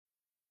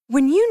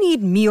When you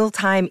need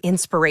mealtime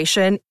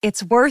inspiration,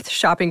 it's worth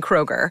shopping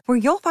Kroger, where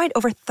you'll find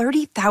over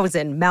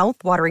 30,000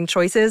 mouth-watering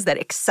choices that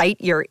excite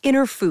your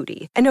inner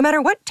foodie. And no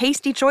matter what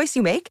tasty choice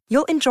you make,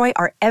 you'll enjoy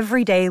our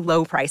everyday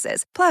low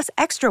prices, plus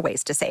extra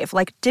ways to save,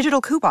 like digital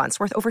coupons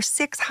worth over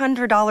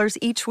 $600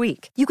 each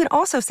week. You can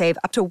also save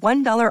up to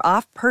 $1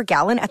 off per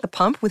gallon at the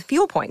pump with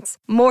fuel points.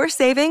 More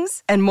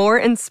savings and more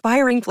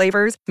inspiring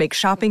flavors make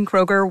shopping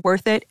Kroger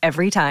worth it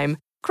every time.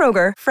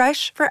 Kroger,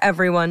 fresh for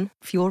everyone.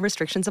 Fuel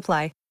restrictions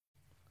apply.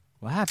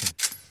 What happened?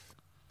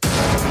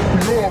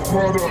 Your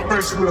product,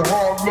 faced with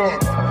hard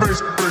luck. Faced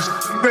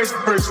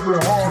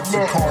with hard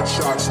luck. Card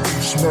shots,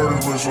 thieves,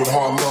 murderers with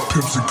hard luck.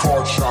 Pimps and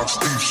card shots,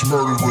 thieves,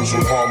 murderers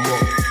with hard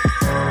luck.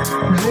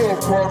 Your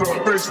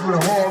product, faced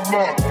with hard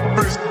luck.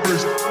 Faced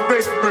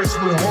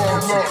with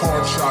hard luck.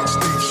 Card shots,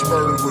 thieves,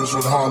 murderers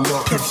with hard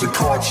luck. Pimps and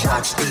card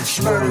shots, thieves,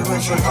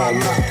 murderers with hard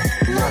luck.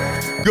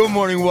 Good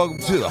morning, welcome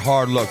to the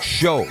Hard Luck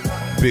Show.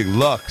 Big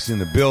Lux in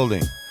the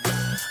building.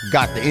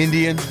 Got the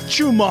Indian,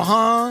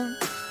 Chumahan,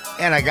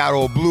 and I got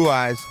old Blue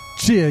Eyes.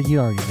 Chill, you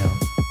already know.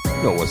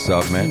 You know what's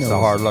up, man? It's the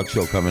Hard Luck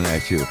Show coming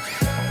at you.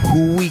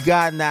 Who we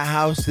got in the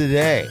house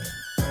today?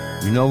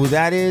 You know who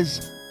that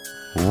is?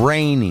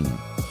 Raining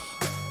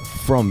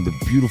from the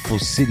beautiful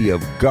city of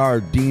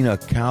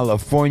Gardena,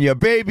 California.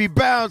 Baby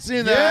Bounce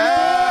in the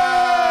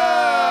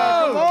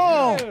house! Come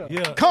on!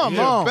 Yeah. Come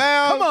on!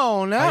 Bounce. Come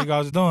on now! How you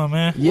guys doing,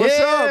 man? What's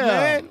up,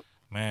 man?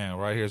 Man,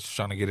 right here just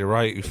trying to get it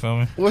right, you feel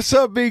me? What's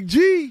up, Big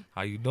G?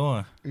 How you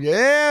doing?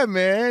 Yeah,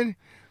 man.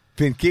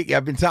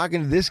 I've been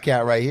talking to this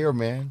cat right here,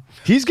 man.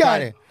 He's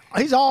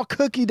all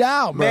cookied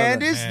out, man.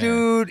 brother. This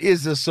dude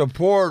is a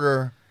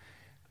supporter.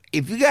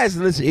 If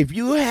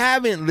you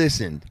haven't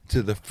listened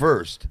to the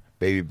first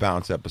Baby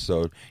Bounce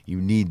episode, you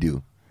need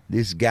to.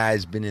 This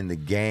guy's been in the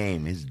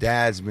game. His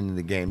dad's been in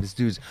the game. This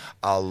dude's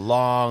a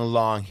long,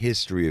 long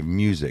history of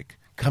music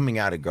coming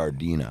out of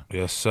Gardena.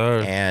 Yes,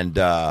 sir.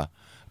 And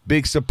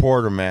big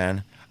supporter,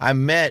 man. I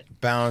met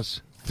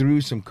Bounce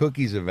through some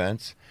cookies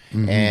events,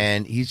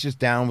 and he's just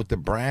down with the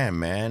brand,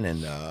 man.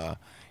 And,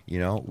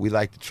 we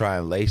like to try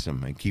and lace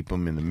him and keep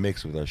him in the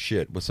mix with our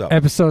shit. What's up?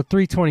 Episode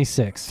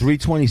 326.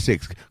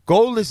 326.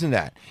 Go listen to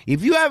that.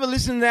 If you haven't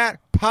listened to that,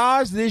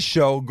 pause this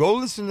show, go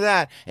listen to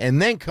that,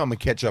 and then come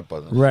and catch up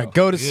on it. Right.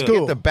 Go to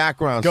school. Get the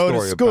background Go to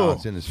story school. of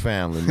Bounce and his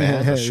family,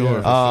 man. For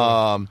sure.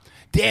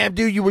 Damn,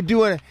 dude, you were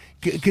doing it.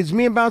 Because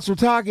me and Bounce were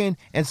talking,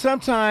 and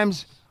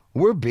sometimes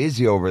we're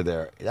busy over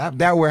there.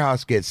 That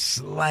warehouse gets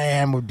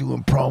slammed. We're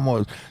doing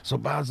promos. So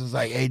Bounce is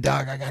like, hey,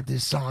 dog, I got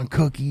this song,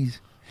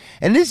 Cookies.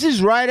 And this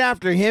is right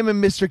after him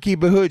and Mr.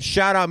 Keep It Hood,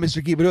 shout out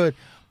Mr. Keep It Hood,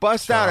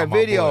 bust out a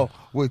video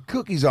with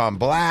Cookies on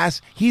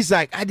blast. He's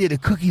like, I did a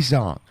cookie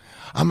song.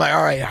 I'm like,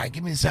 all right,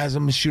 give me the size.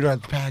 I'm going to shoot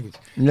out the package.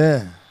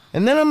 Yeah.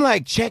 And then I'm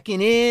like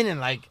checking in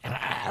and like,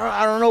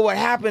 I don't know what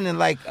happened. And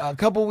like a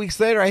couple weeks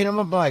later, I hit him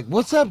up like,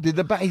 what's up?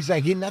 He's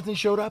like, nothing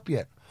showed up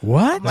yet.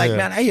 What? I'm like,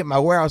 man, I hit my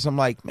warehouse. I'm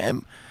like,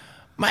 man,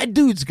 my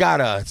dude's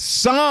got a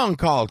song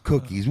called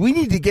Cookies. We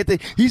need to get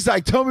that. He's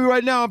like, tell me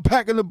right now, I'm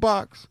packing the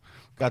box.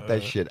 Got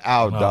that shit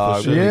out,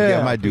 dog. Sure. Really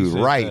get my dude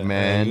right, that,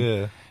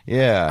 man.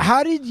 Yeah.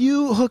 How did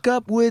you hook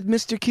up with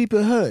Mr. Keep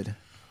It Hood?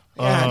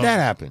 How'd that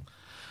happen?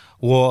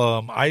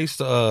 Well, I used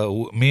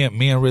to, me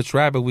and Rich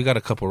Rabbit, we got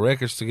a couple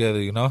records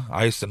together, you know?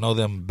 I used to know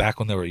them back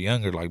when they were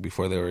younger, like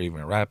before they were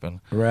even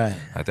rapping. Right.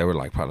 Like they were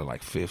like probably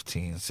like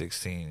 15,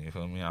 16, you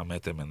feel me? I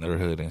met them in their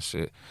hood and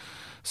shit.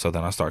 So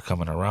then I start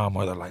coming around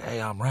more. They're like,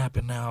 hey, I'm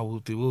rapping now,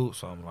 whoop-de-whoop.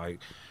 So I'm like,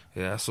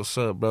 yeah, that's what's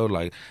up, bro.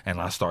 Like, and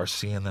I start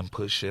seeing them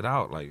put shit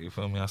out. Like, you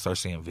feel me? I start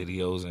seeing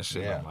videos and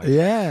shit. I'm like,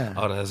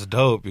 oh, that's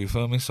dope. You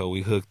feel me? So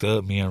we hooked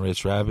up, me and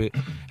Rich Rabbit,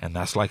 and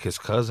that's like his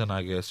cousin,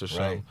 I guess, or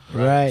something.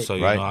 Right. So,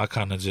 you know, I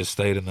kind of just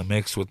stayed in the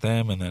mix with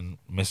them, and then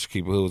Mr.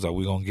 Keep It Hood was like,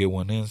 we gonna get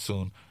one in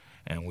soon.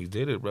 And we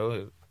did it,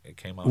 bro. It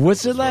came out.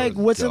 What's it like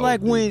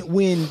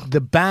when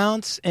the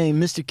Bounce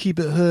and Mr. Keep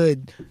It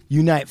Hood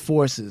unite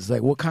forces?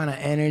 Like, what kind of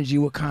energy,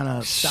 what kind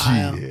of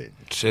style?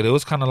 Shit, it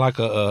was kind of like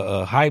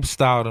a hype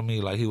style to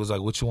me. Like, he was like,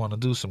 what you want to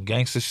do? Some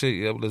gangster shit?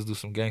 Yeah, let's do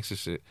some gangster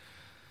shit.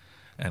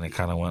 And it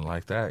kind of went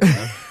like that, you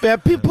know? Man,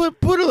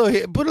 put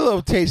a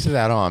little taste of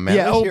that on, man.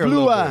 Yeah, Let's hear a Blue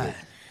little Eye. bit.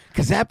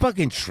 Because that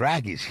fucking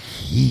track is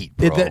heat,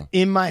 bro.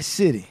 In My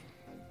City.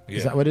 Yeah,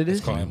 Is that what it is?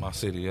 It's called In My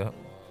City, yeah.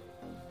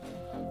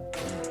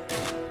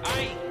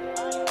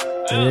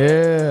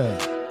 Yeah.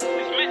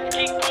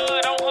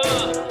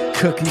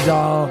 Cookie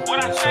doll.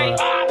 What I say? In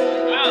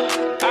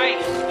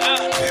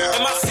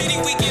my city,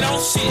 we get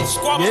on shit.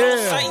 Squabble on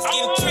sites,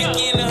 getting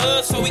tricky in the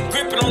hood, so we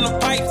gripping on the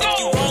pipes. If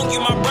you wrong, you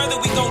my brother,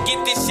 we gon'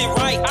 get this shit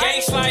right.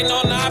 Gang sliding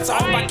on the ops,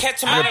 I hope I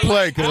catch him out. I'm gonna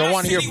play because I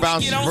want to hear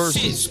Bounce's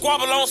verses.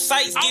 Squabble on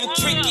sites, getting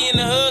tricky in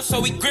the hood, so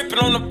we gripping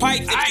on the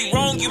pipes. If you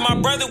wrong, you my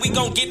brother, we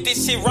gon' get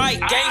this shit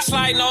right. Gang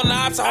sliding on the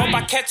ops, I hope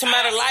I catch him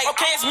out of light.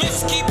 Okay, it's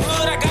Mr. Keep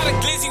Hood, I got a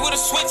glizzy with a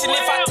switch, and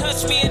if I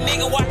touch me, a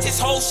nigga watch this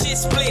whole shit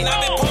split.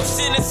 I've been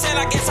posted in the set,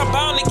 I guess I'm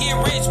bound to get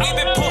rich. We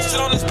been posted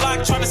on this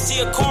block trying to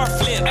see a car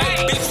flip.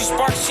 Hey, bitch, we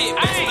spark shit,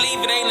 best believe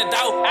it ain't a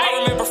doubt.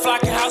 I remember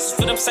flocking houses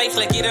for them safe,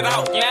 like get it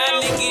out. Now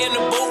a nigga in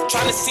the booth,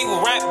 trying to see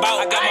what rap about.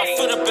 I got my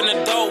foot up in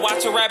the door,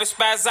 watching rabbit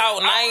spaz out.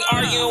 And I ain't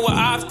arguing with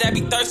ops that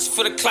be thirsty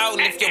for the clout.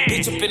 And if your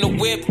bitch up in the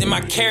whip, then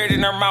my carrot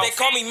in her mouth. They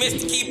call me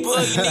Mr. Keep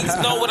Hood, you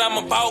niggas know what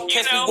I'm about.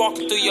 Catch me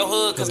walking through your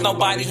hood, cause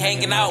nobody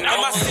hanging out. In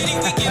my city,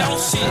 we get on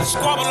shit,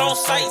 squabble on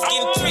sights,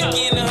 getting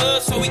tricky in the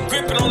hood, so we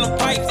gripping on the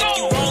pipes. If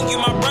you wrong, you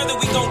my brother,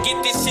 we gon'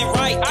 get this shit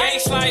right. Gang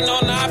sliding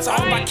on the ops, I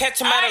hope I catch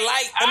him out of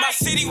light. In my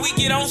city, we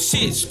get on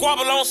shit,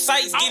 squabble on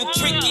sights, getting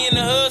tricky in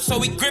the hood, so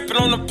we gripping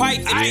on the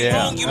pipes. If you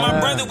wrong, you my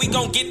brother, we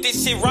gon' get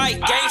this shit right.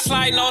 Gang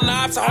sliding on the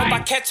ops, I hope I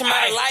catch him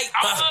out of light.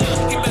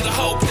 You better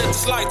hope that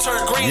this light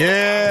turn green.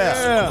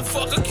 Yeah.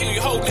 Motherfucker, kill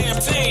your whole damn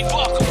team.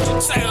 Fuck.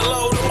 Say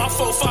hello to my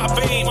 4-5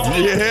 beam.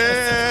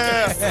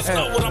 Yeah. That's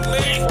not what I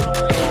mean.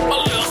 My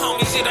little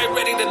homies, yeah, they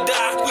ready to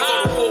die. We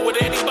go to war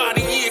with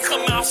anybody, yeah,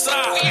 come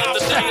outside. The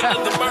day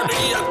of the murder,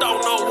 yeah, I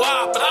don't know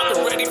why, but I've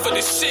been ready for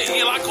this shit,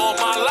 yeah, like all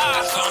my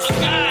life.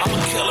 I'ma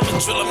kill him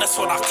and drill him, that's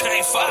what I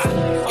came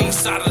for.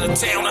 East side of the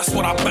town, that's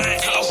what I bang.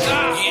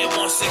 Yeah,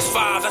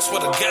 165, that's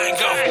where the gang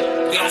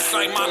go. They don't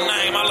say my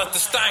name, I let the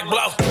stank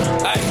blow.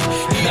 Hey,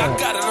 yeah, I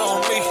got it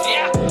on me.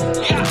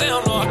 They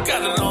don't know I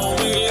got it on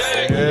me.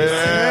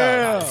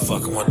 Yeah.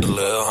 Fucking with the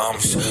little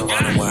homies.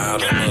 Running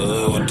wild in the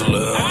hood with the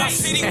little homies.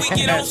 City, we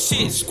get on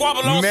shit,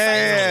 squabble on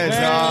Man,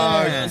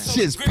 dog.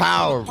 Shit's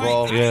power,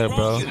 bro. Yeah,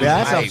 bro. Yeah,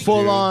 that's Hype, a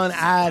full-on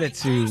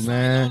attitude,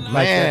 man. Like,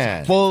 Man.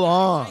 that's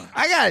full-on.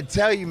 I gotta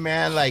tell you,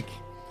 man, like,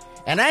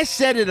 and I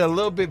said it a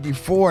little bit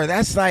before,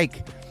 that's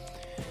like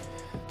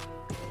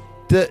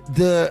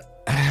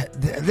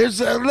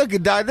there's look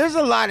at dog, there's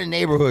a lot of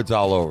neighborhoods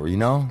all over, you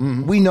know?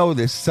 Mm-hmm. We know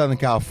this, Southern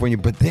California,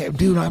 but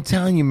dude, I'm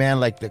telling you, man,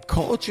 like the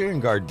culture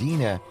in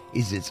Gardena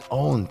is its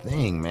own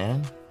thing,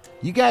 man.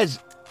 You guys,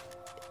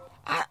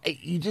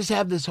 you just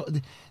have this,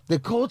 the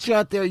culture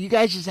out there, you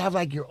guys just have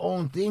like your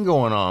own thing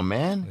going on,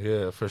 man.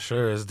 Yeah, for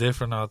sure. It's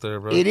different out there,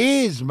 bro. It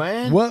is,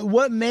 man.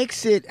 What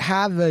makes it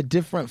have a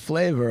different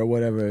flavor or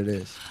whatever it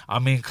is? I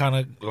mean, kind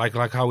of like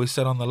how we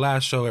said on the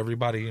last show,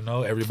 everybody, you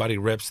know, everybody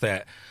reps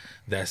that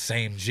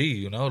same G,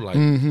 you know, like,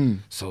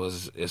 so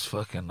it's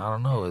fucking, I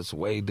don't know, it's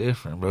way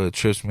different, bro. It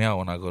trips me out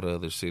when I go to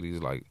other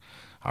cities, like,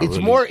 It's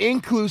more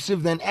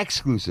inclusive than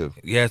exclusive.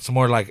 Yeah, it's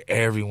more like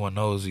everyone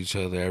knows each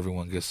other,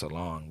 everyone gets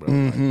along, bro.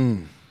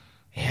 Mm-hmm.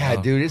 Yeah,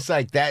 dude, it's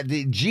like that.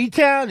 The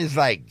G-Town is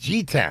like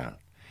G-Town.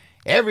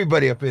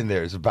 Everybody up in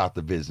there is about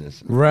the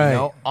business. Right. You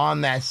know,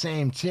 on that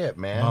same tip,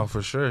 man. Oh,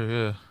 for sure,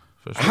 yeah.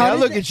 For sure. I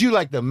look at you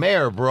like the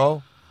mayor,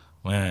 bro.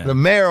 Man. The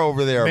mayor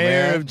over there,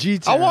 Mayor man. of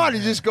G-Town, I want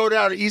to just go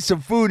down and eat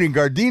some food in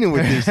Gardena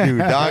with this dude,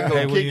 dog. Go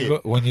Hey, kick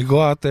it. when you go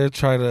out there,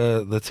 try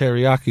the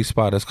teriyaki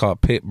spot. It's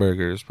called Pit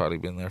Burger. It's probably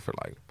been there for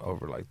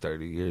over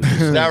 30 years.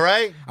 Is that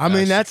right? I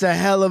mean, that's a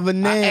hell of a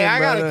name. Hey, I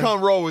got to brother.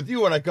 come roll with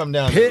you when I come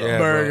down Pit there.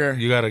 Burger. Bro.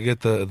 You got to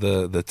get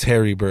the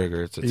Terry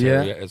Burger. It's a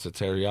Yeah. it's a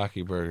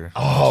teriyaki burger.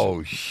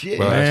 Oh, shit.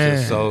 Bro, Man. that's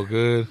just so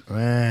good.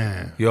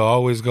 Man. You'll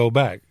always go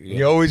back.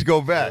 You always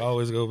go back. You'll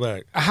always go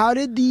back. How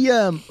did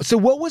so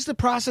what was the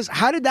process?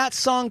 How did that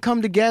song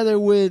come together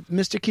with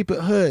Mr. Keep It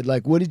Hood?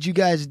 Like, what did you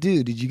guys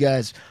do?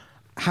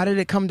 How did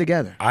it come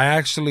together? I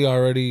actually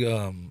already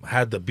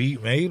had the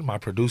beat made. My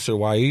producer,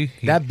 YE.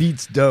 That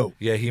beat's dope.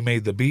 Yeah, he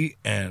made the beat,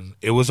 and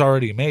it was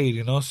already made,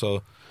 you know,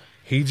 so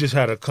he just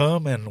had to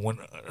come, and when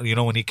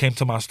he came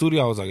to my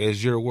studio, I was like,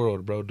 it's your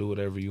world, bro, do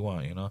whatever you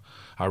want, you know.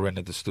 I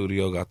rented the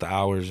studio, got the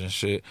hours and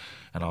shit,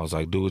 and I was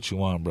like, do what you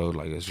want, bro,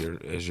 like, it's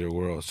your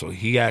world. So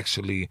he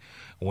actually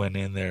went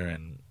in there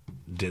and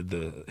did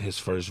his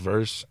first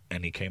verse,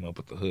 and he came up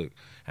with the hook,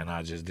 and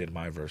I just did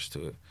my verse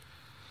to it.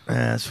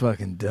 Man, that's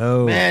fucking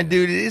dope. Man,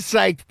 dude, it's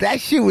like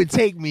that shit would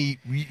take me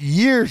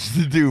years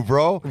to do,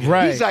 bro.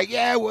 Right. He's like,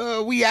 yeah,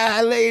 well, we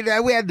had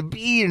the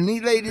beat, and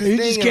he laid this He thing.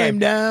 just and came like,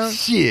 down.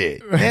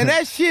 Shit, man,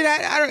 that shit,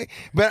 I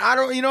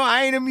don't,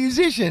 I ain't a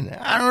musician.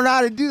 I don't know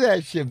how to do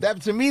that shit.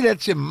 That to me,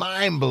 that shit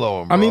mind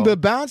blowing. I mean, but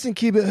Bounce and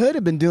Keep It Hood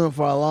have been doing it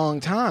for a long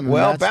time.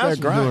 well, that's their Bounce was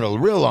grind. doing it a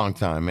real long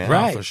time, man.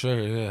 Right. Oh, for sure,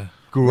 yeah.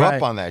 Grew Right.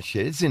 up on that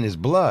shit. It's in his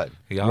blood.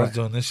 Yeah, I was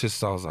doing this shit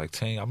since I was like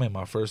 10. I made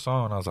my first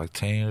song when I was like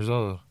 10 years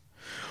old.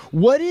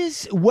 What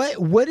does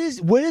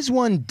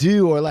one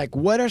do, or like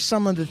what are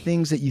some of the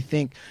things that you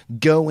think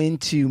go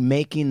into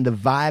making the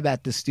vibe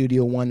at the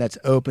studio one that's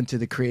open to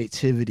the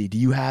creativity? Do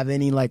you have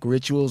any like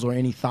rituals or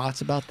any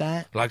thoughts about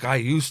that? Like I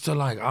used to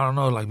I don't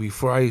know, like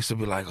before I used to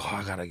be like, oh,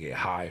 I gotta get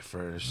high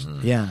first.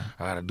 Yeah.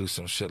 I gotta do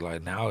some shit.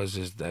 Like now it's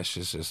just that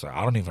shit's just like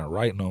I don't even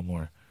write no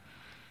more.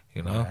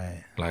 You know?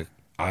 Right. Like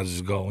I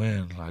just go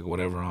in, like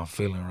whatever I'm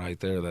feeling right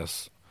there,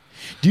 that's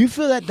Do you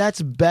feel that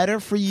that's better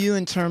for you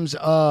in terms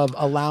of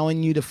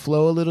allowing you to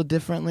flow a little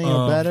differently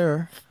or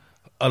better?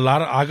 a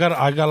lot of I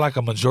got like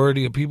a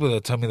majority of people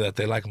that tell me that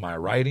they like my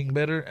writing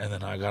better, and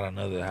then I got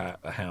another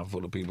a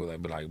handful of people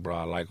that be like, bro,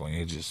 I like when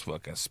you just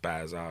fucking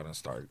spaz out and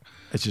start.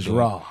 It's just doing,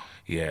 raw.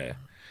 Yeah.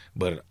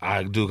 But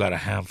I do got a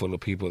handful of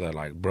people that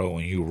like, bro,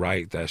 when you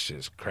write, that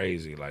shit's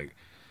crazy. Like,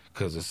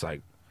 because it's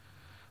like,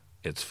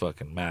 it's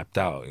fucking mapped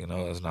out, you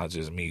know? It's not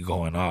just me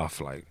going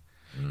off. Like,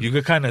 you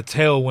could kind of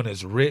tell when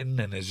it's written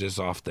and it's just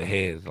off the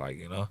head, like,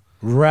 you know?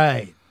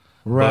 Right.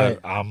 Right.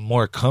 But I'm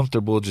more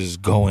comfortable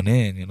just going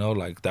in, you know,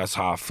 like that's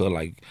how I feel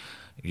like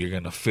you're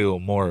gonna feel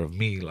more of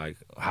me, like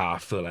how I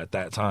feel at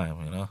that time,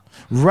 you know.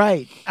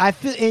 Right. I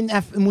feel, and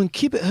when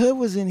Keep It Hood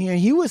was in here,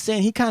 he was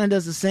saying he kind of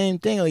does the same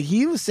thing. Like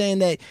he was saying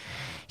that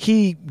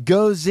he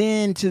goes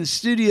into the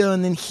studio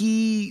and then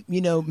he,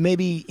 you know,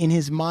 maybe in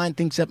his mind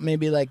thinks up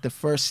maybe like the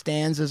first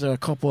stanzas or a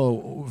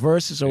couple of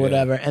verses or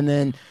whatever, and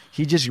then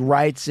he just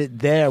writes it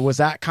there. Was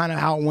that kind of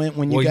how it went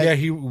when you guys?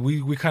 Yeah,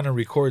 we kind of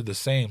recorded the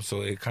same,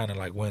 so it kind of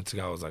like went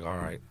together. I was like, all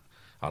right,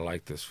 I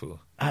like this fool.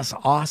 That's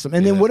awesome.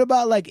 And then what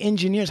about like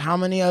engineers? How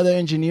many other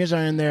engineers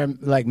are in there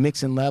like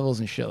mixing levels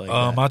and shit like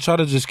that? I try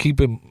to just keep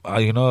it,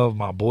 you know,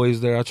 my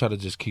boys there, I try to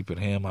just keep it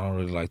him. I don't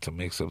really like to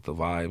mix up the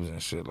vibes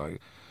and shit.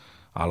 Like,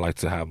 I like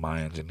to have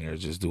my engineer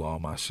just do all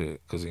my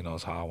shit because he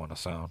knows how I want to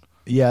sound.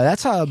 Yeah,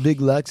 that's how Big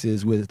Lex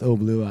is with Oh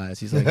Blue Eyes.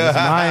 He's like, it's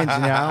my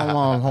engineer. I don't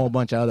want a whole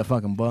bunch of other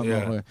fucking bum.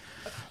 Yeah.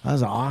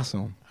 That's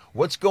awesome.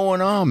 What's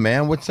going on,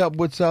 man? What's up?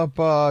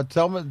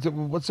 Tell me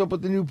what's up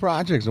with the new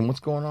projects and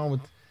what's going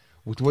on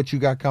with what you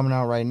got coming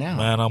out right now.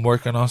 Man, I'm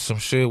working on some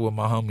shit with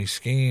my homie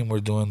Scheme. We're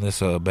doing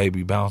this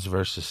Baby Bounce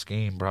versus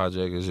Scheme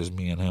project. It's just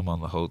me and him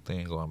on the whole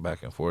thing going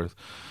back and forth.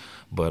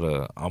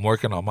 But I'm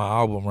working on my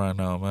album right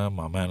now, man.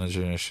 My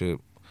manager and shit,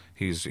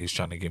 he's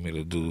trying to get me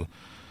to do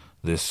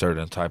this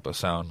certain type of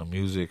sound of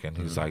music, and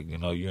he's like, you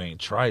know, you ain't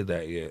tried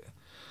that yet.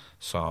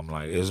 So I'm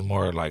like, it's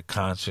more like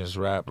conscious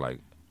rap, like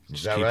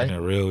just keeping right? it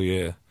real,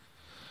 yeah.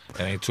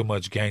 It ain't too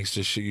much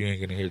gangster shit. You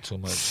ain't gonna hear too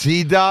much.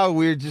 See, dog,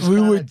 we were just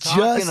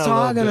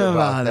talking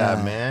about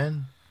that,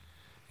 man.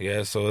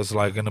 Yeah, so it's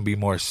like gonna be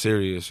more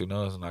serious, you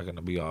know. It's not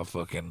gonna be all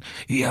fucking.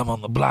 Yeah, I'm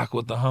on the block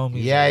with the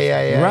homies.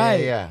 Yeah,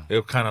 Right. yeah.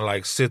 It'll kind of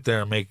like sit there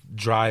and make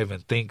drive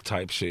and think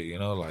type shit, you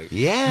know, like.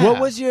 Yeah.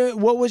 What was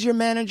your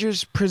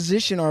manager's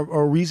position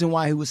or reason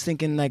why he was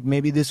thinking like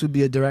maybe this would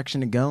be a direction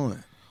to go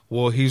in?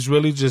 Well, he's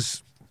really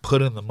just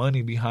putting the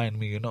money behind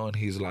me, you know, and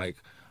he's like,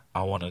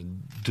 I want to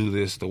do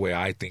this the way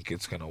I think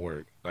it's gonna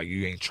work. Like,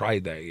 you ain't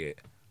tried that yet.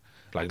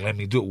 Like, let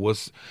me do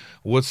it.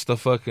 What's the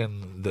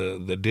fucking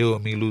the deal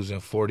with me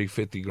losing 40,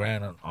 50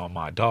 grand on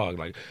my dog?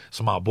 Like,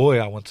 so my boy,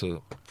 I went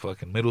to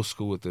fucking middle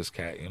school with this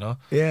cat, you know?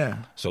 Yeah.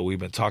 So we've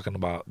been talking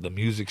about the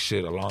music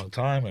shit a long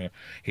time, and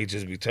he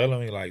just be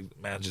telling me, like,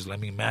 man, just let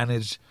me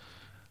manage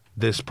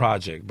this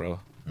project, bro.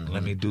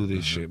 Let me do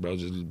this shit, bro.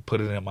 Just put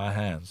it in my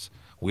hands.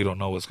 We don't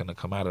know what's going to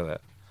come out of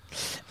that.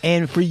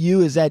 And for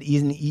you, is that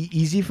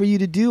easy for you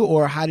to do,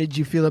 or how did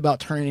you feel about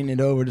turning it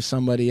over to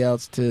somebody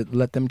else to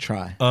let them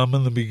try?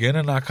 In the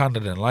beginning, I kind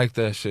of didn't like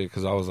that shit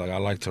because I was like, I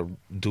like to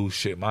do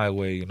shit my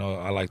way, you know.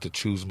 I like to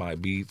choose my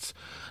beats.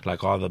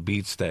 Like, all the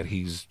beats that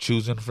he's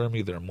choosing for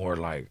me, they're more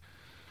like,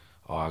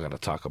 oh, I got to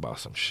talk about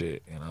some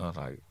shit, you know,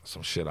 like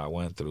some shit I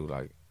went through,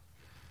 like,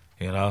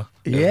 you know?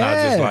 It's not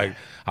just like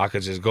I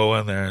could just go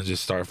in there and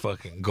just start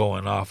fucking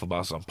going off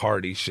about some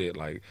party shit.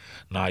 Like,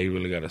 nah, you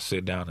really got to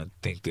sit down and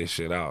think this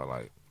shit out.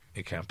 Like,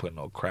 you can't put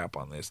no crap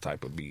on this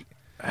type of beat.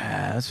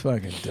 That's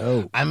fucking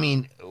dope. I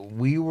mean,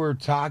 we were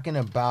talking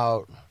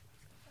about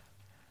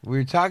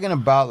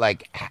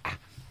like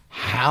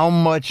how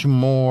much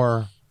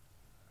more.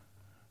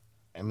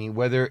 I mean,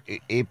 whether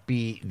it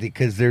be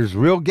because there's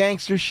real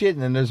gangster shit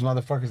and then there's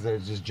motherfuckers that are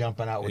just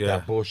jumping out with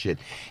that bullshit.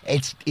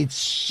 It's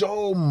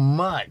so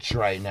much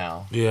right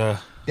now. Yeah.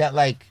 That,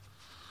 like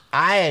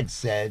I had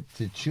said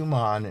to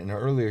Chuman in an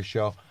earlier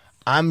show,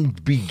 I'm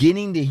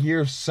beginning to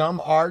hear some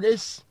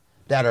artists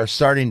that are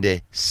starting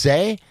to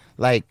say,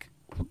 like,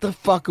 what the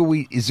fuck are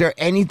we, is there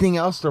anything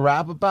else to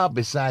rap about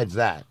besides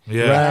that?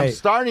 Yeah. And Right. I'm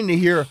starting to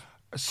hear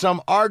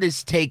some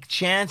artists take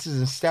chances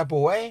and step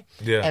away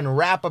and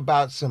rap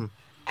about some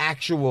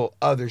actual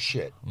other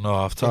shit. No,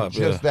 off top,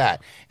 Just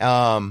that.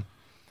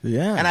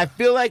 Yeah. And I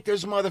feel like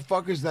there's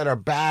motherfuckers that are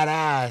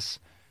badass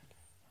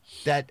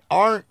that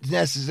aren't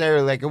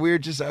necessarily like I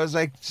was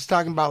like just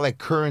talking about like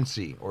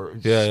Currency or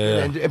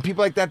and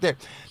people like that.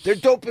 They're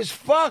dope as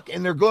fuck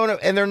and they're going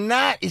to, and they're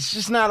not. It's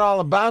just not all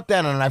about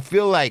that. And I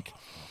feel like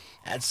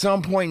at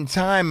some point in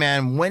time,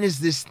 man, when is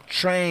this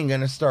train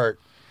gonna start?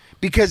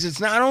 Because it's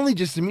not only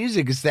just the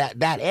music; it's that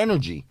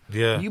energy.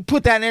 Yeah, you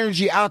put that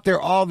energy out there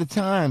all the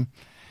time.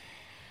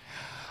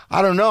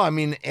 I don't know. I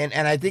mean,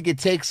 and I think it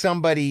takes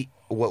somebody.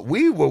 What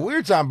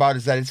we're talking about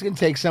is that it's going to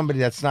take somebody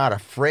that's not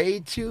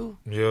afraid to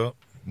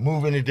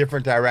move in a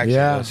different direction.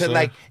 Yeah, so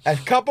like a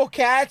couple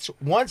cats,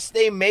 once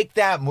they make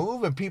that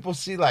move and people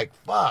see like,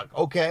 fuck,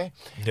 okay,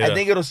 I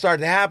think it'll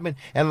start to happen.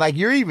 And like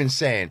you're even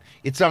saying,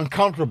 it's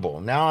uncomfortable.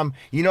 Now I'm,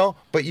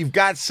 but you've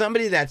got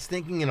somebody that's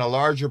thinking in a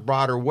larger,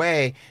 broader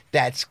way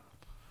that's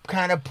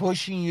kind of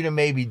pushing you to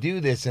maybe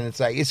do this. And it's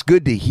like, it's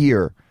good to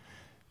hear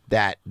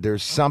that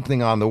there's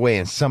something on the way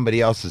and somebody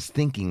else is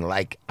thinking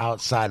like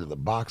outside of the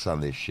box on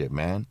this shit,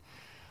 man.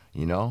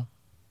 Yeah,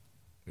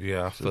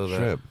 I feel that.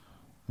 Trip.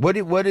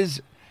 What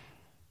is?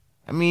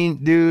 I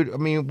mean, dude. I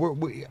mean,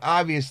 we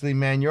obviously,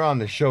 man. You're on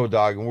the show,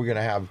 dog, and we're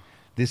gonna have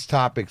this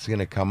topic's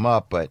gonna come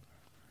up. But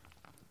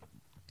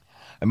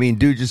I mean,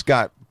 dude, just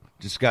got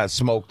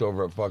smoked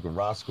over at fucking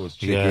Roscoe's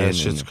Chicken. Yeah, that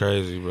shit's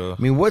crazy, bro.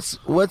 I mean,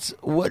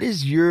 what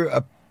is your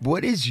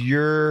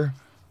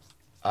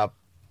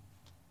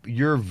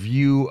your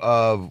view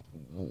of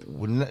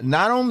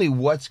not only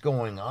what's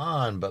going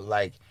on, but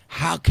like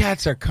how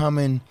cats are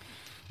coming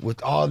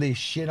with all this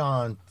shit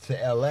on to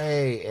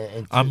LA.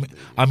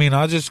 I mean,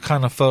 I just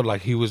kind of felt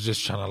like he was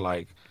just trying to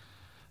like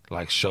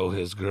show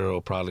his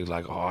girl probably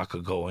like, oh, I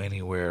could go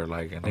anywhere,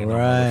 like, and then if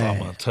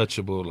I'm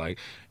untouchable, like,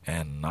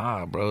 and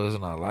nah, bro, it's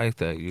not like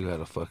that. You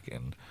gotta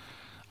fucking.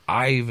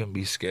 I even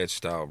be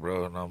sketched out,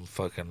 bro, and I'm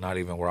fucking not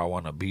even where I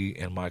want to be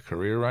in my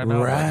career right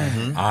now. Right.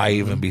 Like, I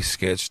even be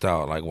sketched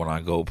out, like when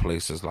I go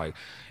places. Like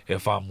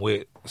if I'm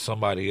with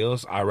somebody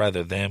else,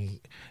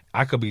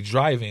 I could be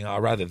driving.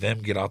 I'd rather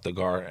them get out the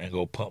car and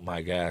go pump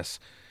my gas.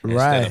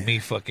 Instead of me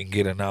fucking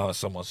getting out and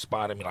someone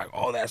spotting me like,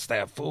 oh, that's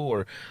that fool,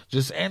 or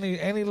just any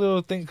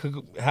little thing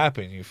could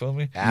happen. You feel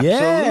me?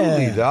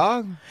 Absolutely,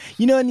 dog.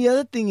 You know, and the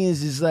other thing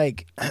is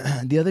like,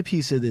 the other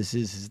piece of this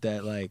is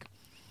that like,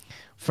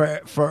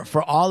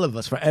 for all of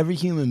us, for every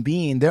human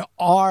being, there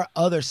are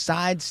other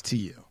sides to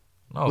you.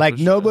 No, like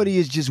sure. nobody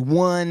is just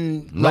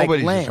one like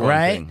lane,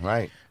 right?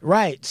 Right.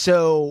 Right.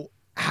 So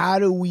how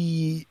do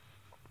we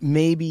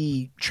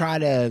maybe try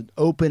to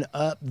open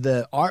up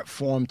the art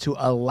form to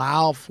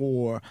allow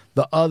for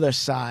the other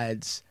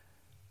sides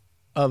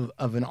of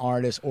an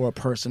artist or a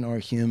person or a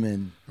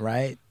human,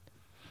 right?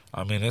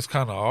 I mean, it's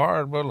kind of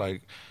hard, but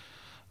like,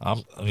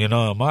 in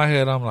my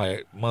head, I'm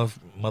like,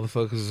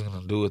 motherfuckers is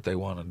gonna do what they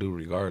want to do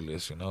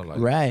regardless, like,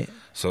 right.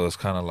 So it's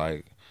kind of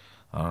like,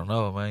 I don't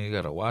know, man. You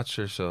gotta watch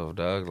yourself,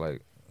 dog.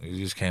 Like, you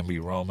just can't be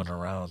roaming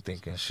around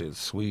thinking shit's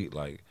sweet,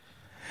 like.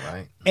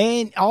 Right.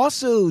 And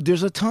also,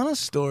 there's a ton of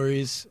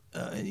stories,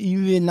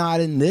 even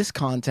not in this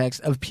context,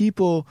 of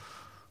people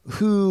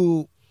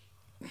who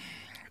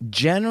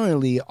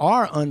generally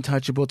are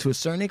untouchable to a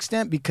certain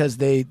extent because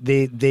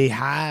they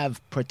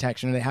have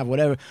protection or they have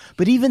whatever.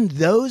 But even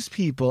those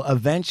people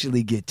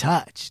eventually get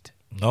touched.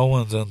 No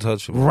one's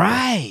untouchable.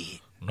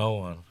 Right. No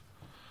one.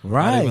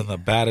 Right. Not even the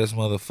baddest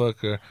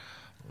motherfucker.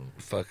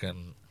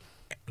 Fucking.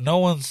 No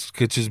one's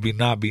could just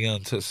not be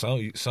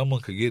untouched.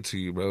 Someone could get to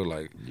you, bro.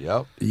 Like,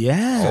 yep,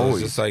 yeah. So it's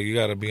just like you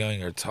got to be on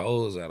your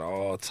toes at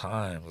all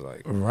times.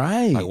 Like,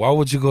 right. Like, why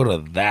would you go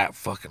to that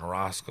fucking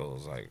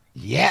Roscoe's? Like,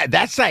 yeah,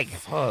 that's like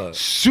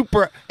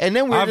super. And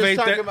then we're just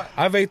talking about.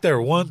 I've ate there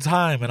one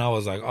time and I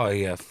was like, oh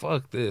yeah,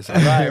 fuck this.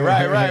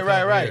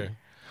 Right.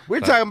 We're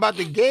talking about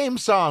the Game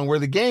song where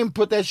the Game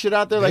put that shit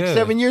out there like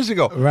 7 years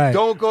ago. Right.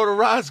 Don't go to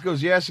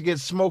Roscoe's. You have to get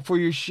smoked for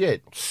your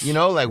shit.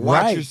 Like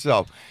watch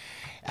yourself.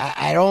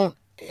 I don't.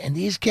 And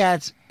these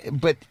cats,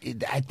 but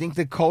I think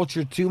the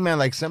culture too, man.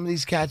 Like some of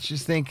these cats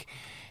just think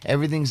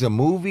everything's a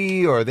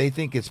movie, or they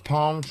think it's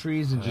palm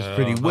trees and just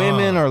pretty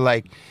women, or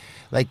like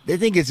they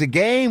think it's a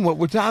game. What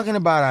we're talking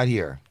about out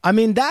here. I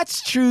mean,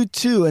 that's true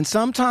too. And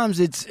sometimes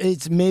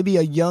it's maybe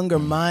a younger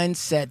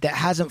mindset that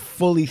hasn't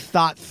fully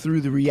thought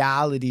through the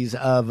realities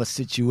of a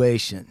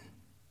situation.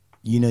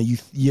 A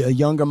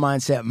younger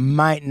mindset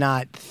might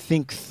not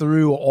think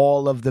through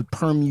all of the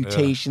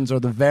permutations or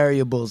the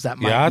variables that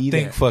might be there.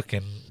 I think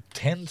fucking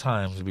 10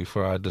 times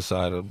before I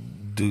decide to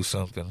do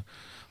something.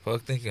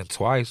 Fuck thinking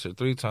twice or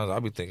 3 times.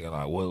 I'll be thinking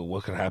like,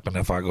 what could happen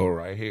if I go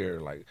right here?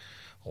 Like,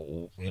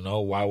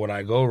 why would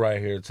I go right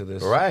here to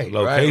this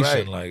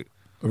location? Like,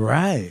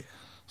 right.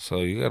 So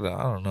you gotta,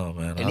 I don't know,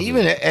 man. And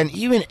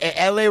even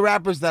LA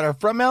rappers that are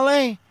from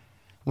LA,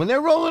 when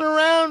they're rolling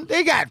around,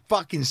 they got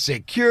fucking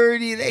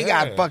security. They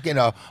got fucking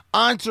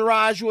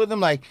entourage with them.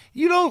 Like,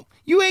 you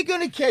ain't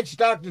gonna catch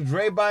Dr.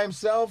 Dre by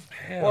himself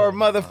or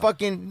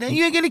motherfucking.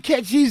 You ain't gonna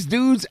catch these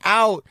dudes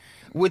out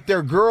with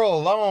their girl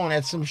alone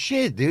at some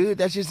shit, dude.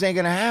 That just ain't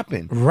gonna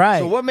happen. Right.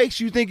 So what makes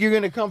you think you're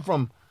gonna come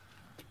from,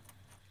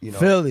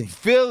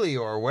 Philly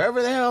or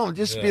wherever the hell?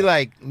 Just be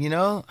like,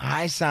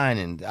 high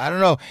signing. I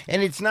don't know.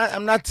 And it's not.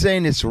 I'm not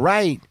saying it's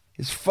right.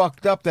 It's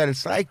fucked up that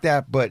it's like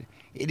that, but.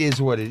 It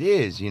is what it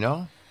is,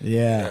 Yeah.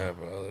 Yeah,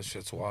 bro. That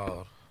shit's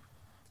wild.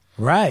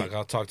 Right. Like,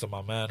 I talked to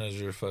my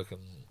manager fucking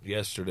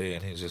yesterday,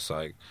 and he's just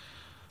like,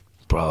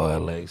 bro,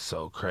 LA's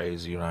so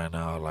crazy right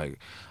now. Like,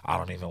 I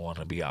don't even want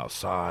to be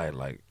outside,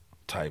 like,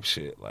 type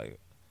shit. Like,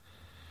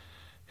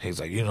 he's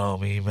like, you know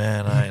me,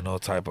 man. I ain't no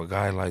type of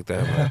guy like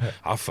that. But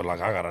I feel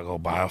like I got to go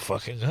buy a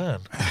fucking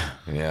gun.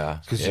 Yeah.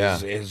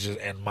 Because it's just,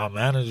 and my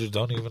manager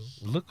don't even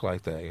look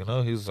like that,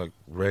 He's like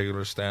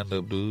regular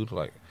stand-up dude,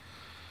 like,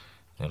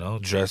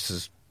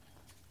 dresses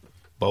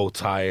bow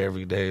tie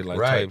every day, like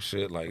type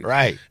shit, like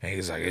right. And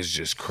he's like, it's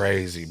just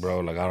crazy,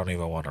 bro. Like I don't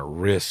even want to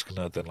risk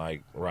nothing,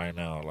 like right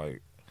now,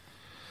 like.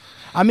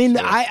 I mean,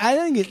 so. I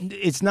think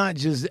it's not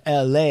just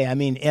L.A. I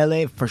mean,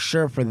 L.A. for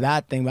sure for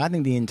that thing, but I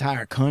think the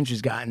entire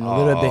country's gotten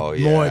a little bit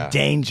more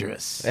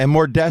dangerous and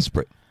more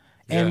desperate.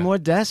 And more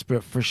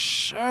desperate for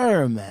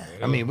sure, man.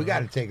 I mean, we got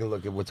to take a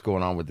look at what's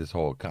going on with this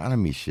whole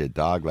economy shit,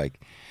 dog. Like.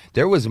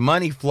 There was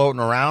money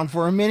floating around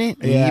for a minute,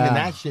 and even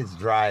that shit's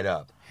dried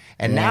up.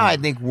 And now I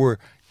think we're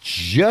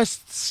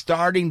just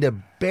starting to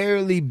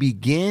barely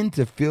begin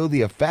to feel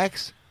the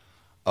effects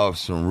of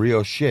some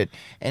real shit.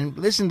 And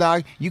listen,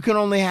 dog, you can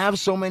only have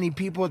so many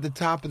people at the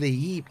top of the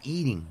heap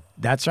eating.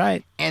 That's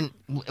right. And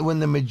when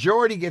the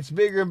majority gets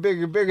bigger and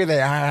bigger and bigger,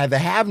 the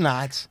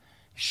have-nots,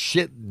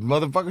 shit,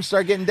 motherfuckers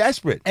start getting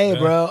desperate. Hey,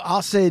 bro,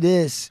 I'll say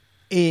this.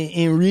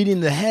 In reading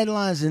the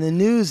headlines in the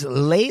news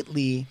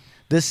lately,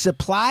 the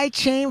supply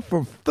chain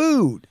for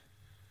food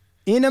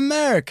in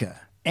America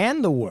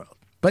and the world,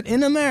 but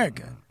in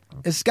America,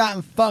 it's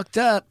gotten fucked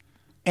up,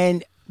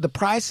 and the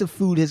price of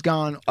food has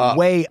gone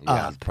way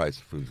up. Yeah, the price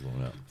of food's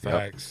going up.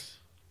 Facts.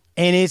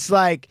 And it's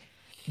like,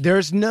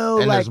 there's no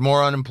and like, there's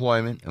more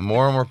unemployment and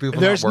more people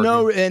there's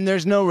not working.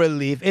 there's no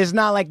relief. It's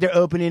not like they're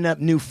opening up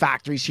new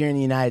factories here in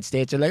the United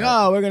States. They're like,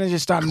 oh, we're gonna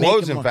just start making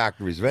Closing more.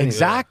 factories. Anyway.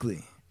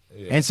 Exactly.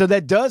 Yeah. And so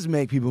that does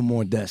make people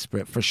more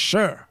desperate, for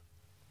sure.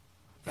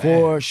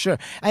 For sure.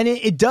 And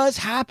it does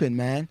happen,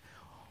 man.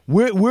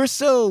 We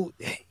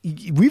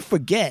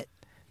forget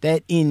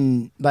that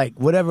in like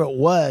whatever it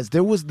was,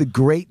 there was the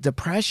Great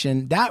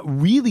Depression. That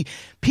really,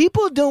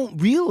 people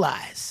don't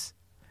realize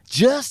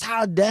just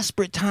how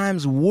desperate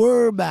times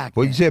were back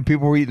then. Well, you said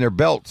people were eating their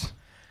belts.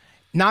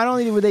 Not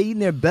only were they eating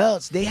their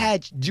belts, they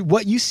had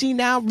what you see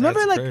now. Remember,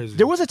 That's like crazy.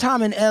 there was a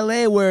time in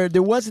LA where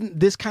there wasn't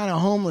this kind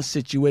of homeless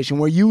situation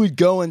where you would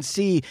go and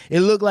see it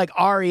looked like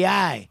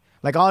REI,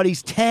 like all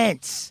these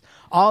tents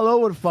all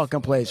over the fucking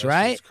place,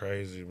 right? It's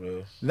crazy,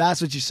 bro.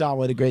 That's what you saw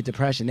with the Great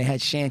Depression. They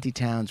had shanty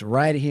towns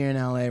right here in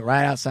LA,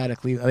 right outside of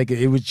Cleveland. Like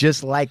it was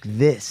just like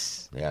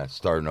this. Yeah,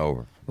 starting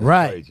over. That's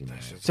Right. crazy, man.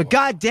 So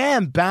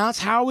goddamn, Bounce,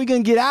 how are we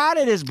gonna get out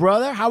of this,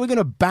 brother? How are we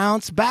gonna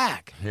bounce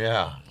back?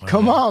 Yeah.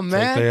 Come on, Take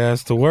man. their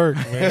ass to work,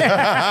 man. You know what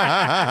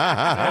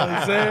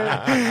I'm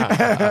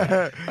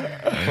saying?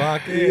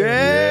 Clock in.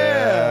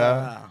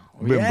 Yeah.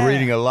 Been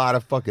breeding a lot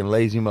of fucking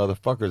lazy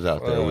motherfuckers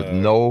out there with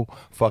no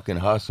fucking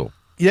hustle.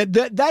 Yeah,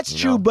 that's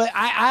true, but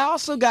I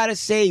also got to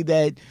say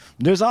that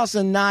there's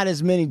also not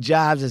as many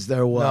jobs as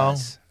there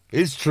was.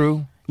 It's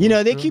true. You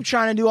know, they keep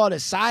trying to do all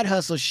this side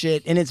hustle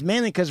shit, and it's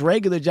mainly because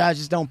regular jobs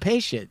just don't pay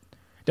shit.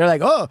 They're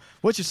like, oh,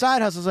 what's your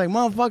side hustle? It's like,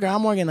 motherfucker,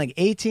 I'm working like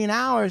 18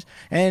 hours,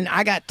 and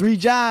I got 3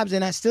 jobs,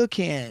 and I still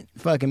can't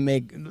fucking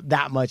make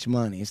that much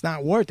money. It's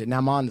not worth it. Now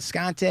I'm on the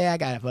Scante. I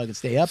got to fucking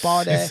stay up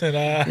all day. You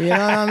know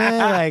what I mean?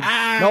 Like,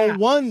 no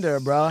wonder,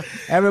 bro.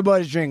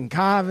 Everybody's drinking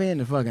coffee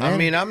and the fucking... I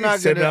mean, I'm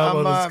not gonna.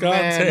 I'm not,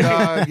 man,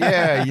 dog.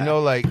 Yeah, you know,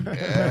 like,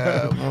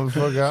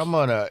 motherfucker, I'm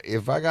gonna.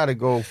 If I gotta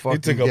go, fucking. You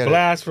took a get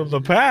blast from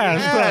the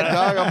past. Yeah,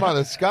 dog. I'm on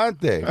the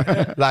Scante.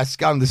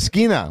 I'm the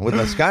Skina with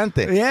the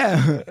Scante.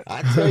 Yeah.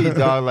 I tell you,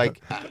 dog.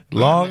 Like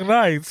Long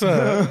nights,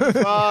 huh?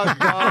 fuck,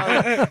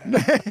 dog.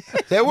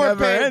 They weren't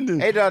Never paying.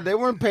 ended. Hey, dog. They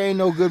weren't paying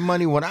no good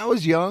money when I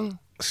was young.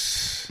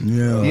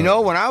 Yeah. You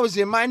know, when I was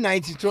in my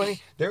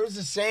 1920, there was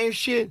the same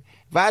shit.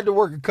 If I had to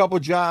work a couple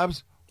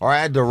jobs, or I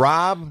had to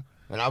rob,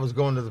 and I was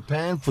going to the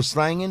pen for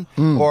slanging,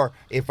 or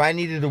if I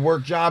needed to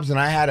work jobs and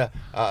I had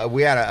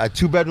we had a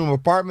 2-bedroom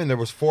apartment, there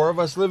was 4 of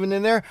us living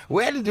in there,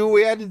 we had to do what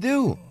we had to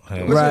do.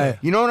 Right.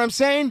 You know what I'm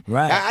saying?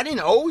 Right. I didn't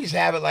always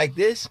have it like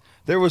this.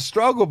 There was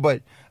struggle,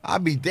 but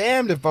I'd be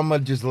damned if I'm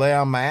going to just lay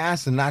on my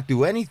ass and not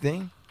do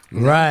anything.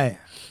 Right.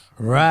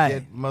 Right.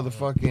 Get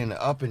motherfucking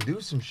up and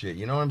do some shit.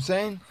 You know what I'm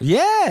saying?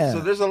 Yeah. So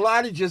there's a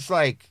lot of just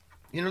like,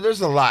 you know,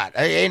 there's a lot.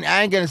 I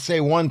ain't going to say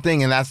one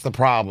thing and that's the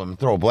problem,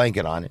 throw a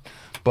blanket on it.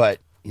 But,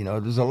 you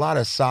know, there's a lot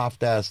of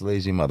soft-ass,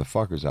 lazy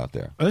motherfuckers out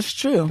there That's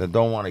true. that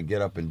don't want to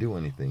get up and do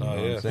anything. You know what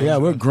I'm saying? Yeah,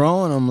 we're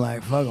growing them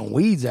like fucking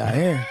weeds out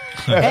here.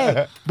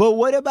 Hey, but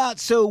what about,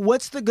 so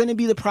what's going to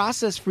be the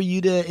process for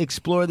you to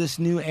explore this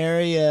new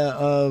area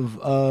of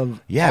art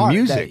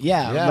music.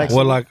 Yeah.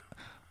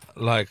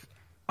 Like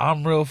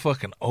I'm real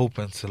fucking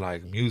open to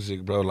like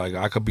music, bro. Like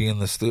I could be in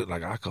the studio,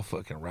 like I could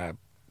fucking rap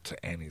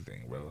to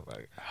anything, bro.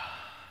 Like,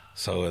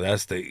 so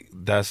that's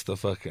the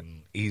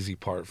fucking easy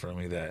part for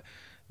me. That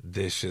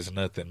this is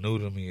nothing new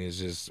to me. It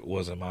just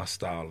wasn't my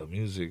style of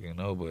music, you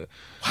know. But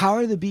how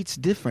are the beats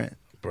different?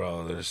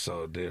 Bro, they're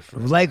so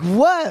different. Like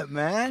what,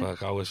 man?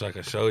 Fuck, I wish I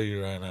could show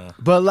you right now.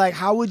 But like,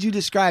 how would you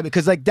describe it?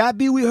 Because like that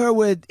beat we heard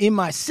with In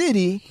My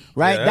City,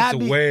 right? Yeah, that's that a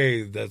beat,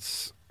 way.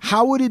 That's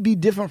how would it be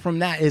different from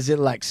that? Is it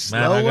like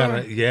slower?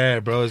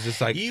 Man, bro. It's just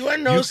like You want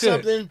to know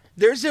something?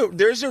 There's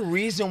a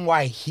reason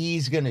why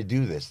he's going to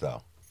do this,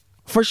 though.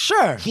 For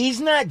sure. He's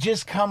not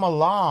just come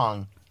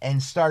along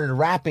and started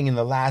rapping in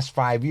the last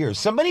 5 years.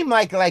 Somebody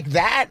like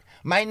that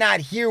might not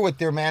hear what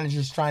their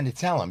manager's trying to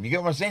tell him. You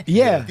get what I'm saying?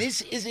 Yeah.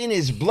 This is in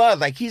his blood.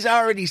 Like, he's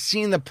already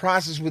seen the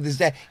process with his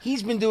dad.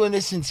 He's been doing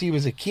this since he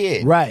was a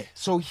kid. Right.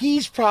 So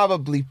he's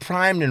probably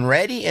primed and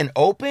ready and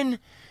open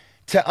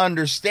to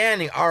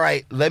understanding, all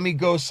right, let me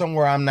go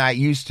somewhere I'm not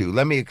used to.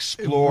 Let me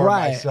explore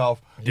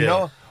myself, you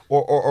know,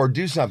 or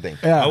do something.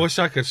 Yeah. I wish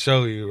I could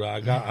show you. Bro. I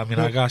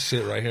got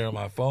shit right here on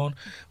my phone,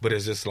 but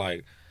it's just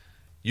like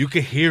you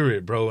could hear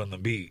it, bro, in the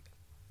beat.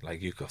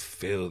 Like you could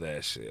feel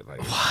that shit.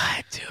 Like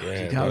What, dude?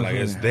 yeah, bro, like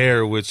it's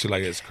there with you.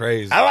 Like it's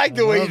crazy. I like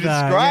the way he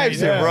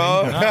describes it,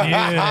 bro.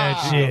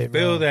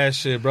 Feel that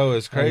shit, bro.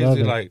 It's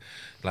crazy. Like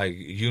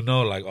you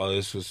know, like oh,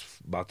 this was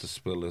about to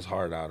spill his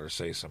heart out or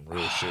say some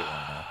real shit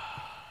right now.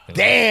 You know?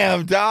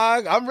 Damn,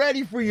 dog. I'm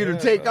ready for you to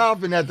take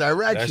off in that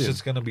direction. That's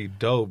just gonna be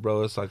dope,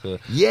 bro. It's like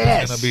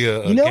it's gonna be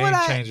a You know game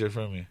what changer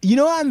for me. You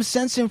know what I'm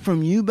sensing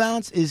from you,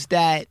 Bounce, is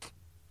that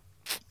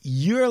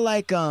you're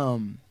like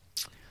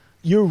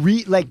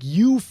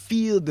you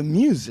feel the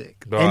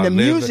music. Bro, and I the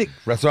live music.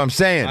 That's what I'm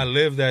saying. I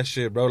live that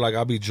shit, bro. Like,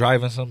 I'll be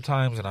driving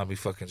sometimes, and I'll be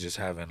fucking just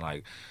having,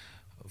 like,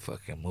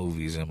 fucking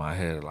movies in my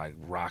head, like,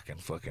 rocking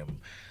fucking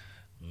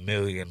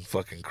million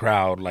fucking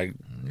crowd, like,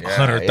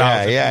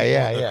 100,000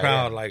 people in the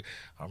crowd. Like,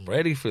 I'm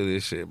ready for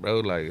this shit, bro.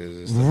 Like,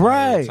 it's just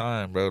a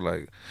time, bro.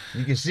 Like,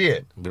 you can see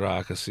it. Bro,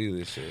 I can see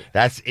this shit.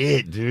 That's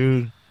it,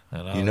 dude.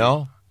 You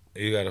know?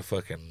 You gotta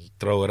fucking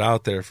throw it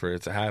out there for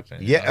it to happen.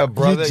 Yeah,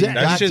 brother.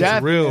 That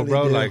shit's real,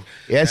 bro. Do. Like,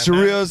 it's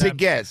real as it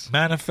gets.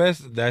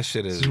 Manifest, that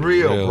shit is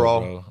real,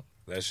 bro.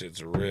 That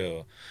shit's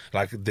real.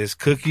 Like, this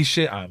cookie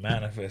shit, I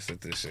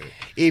manifested this shit.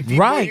 If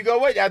you go,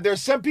 wait,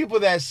 there's some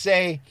people that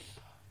say,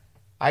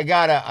 I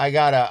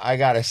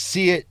gotta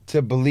see it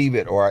to believe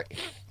it, or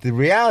the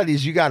reality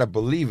is you gotta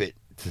believe it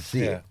to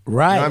see it.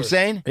 Right. You know what I'm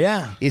saying?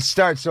 Yeah. It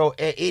starts, so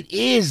it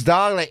is,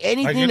 dog. Like,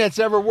 anything that's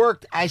ever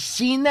worked, I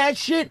seen that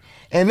shit,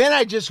 and then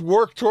I just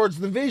work towards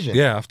the vision.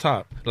 Yeah, off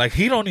top. Like,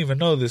 he don't even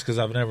know this because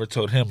I've never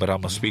told him, but I'm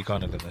gonna speak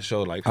on it in the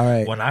show. Like,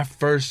 when I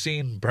first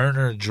seen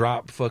Burner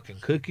drop fucking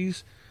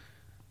cookies,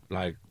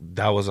 like,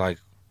 that was like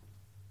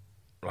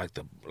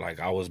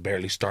I was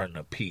barely starting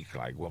to peak,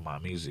 like, with my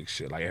music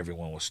shit. Like,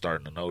 everyone was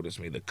starting to notice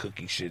me. The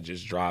cookie shit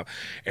just dropped.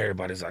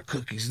 Everybody's like,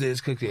 cookies this,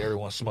 cookie.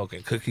 Everyone's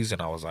smoking cookies,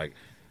 and I was like,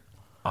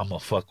 I'm gonna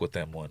fuck with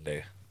them one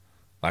day.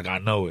 Like, I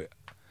know it.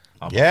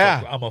 I'm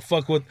gonna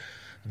fuck with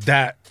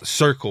that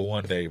circle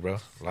one day, bro.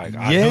 Like,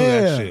 I knew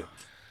that shit.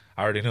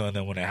 I already knew. And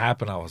then when it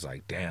happened, I was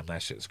like, damn,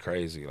 that shit's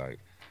crazy. Like,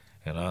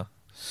 you know?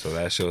 So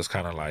that shit was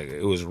kind of like,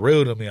 it was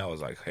real to me. I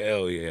was like,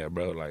 hell yeah,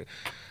 bro. Like,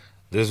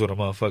 this is what a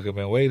motherfucker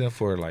been waiting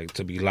for, like,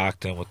 to be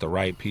locked in with the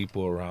right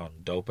people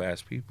around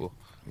dope-ass people.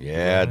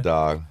 Yeah,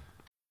 dog.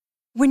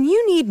 When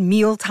you need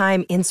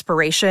mealtime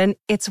inspiration,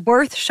 it's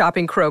worth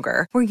shopping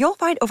Kroger, where you'll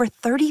find over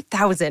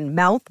 30,000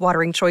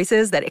 mouth-watering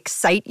choices that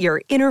excite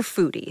your inner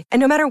foodie. And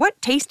no matter what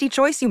tasty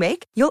choice you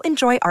make, you'll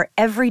enjoy our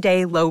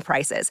everyday low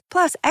prices,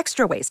 plus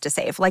extra ways to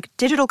save, like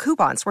digital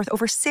coupons worth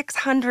over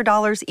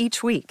 $600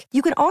 each week.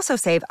 You can also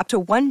save up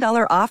to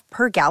 $1 off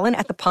per gallon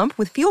at the pump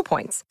with fuel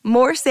points.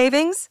 More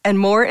savings and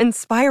more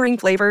inspiring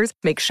flavors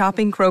make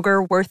shopping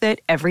Kroger worth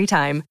it every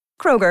time.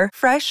 Kroger,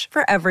 fresh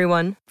for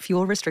everyone.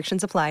 Fuel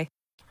restrictions apply.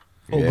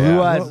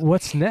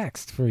 What's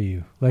next for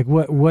you? Like,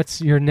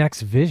 what's your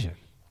next vision?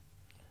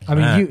 I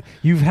mean,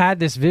 you've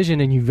had this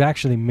vision and you've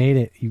actually made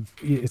it.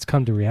 It's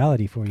come to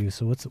reality for you.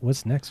 So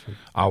what's next for you?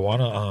 I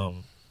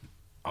wanna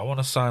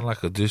sign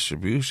like a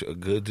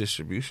good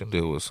distribution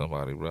deal with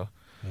somebody, bro.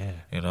 Yeah,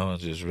 you know, and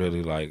just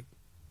really like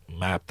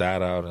map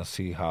that out and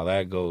see how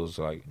that goes.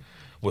 Like,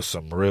 with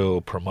some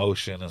real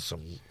promotion and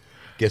some.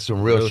 Get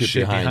some real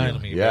shit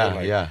behind me. Yeah, bro.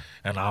 Like, yeah.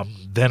 And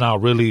I'll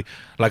really,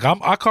 like, I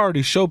can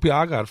already show people.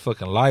 I got a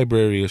fucking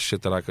library of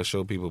shit that I can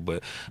show people,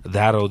 but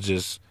that'll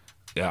just,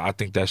 I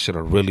think that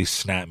shit'll really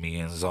snap me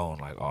in zone.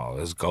 Like, oh,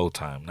 it's go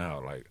time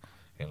now. Like,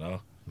 you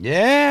know?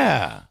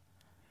 Yeah.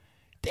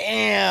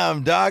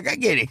 Damn, dog. I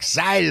get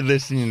excited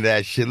listening to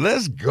that shit.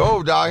 Let's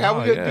go, dog. How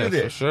we gonna do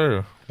this? For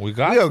sure. We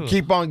got to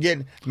keep on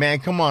getting, man,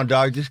 come on,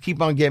 dog. Just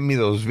keep on getting me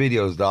those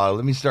videos, dog.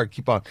 Let me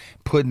keep on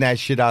putting that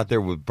shit out there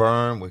with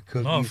Burn, with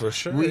Cookies. No, for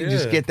sure. We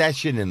just get that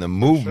shit in the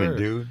movement,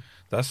 dude.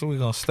 That's what we're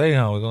going to stay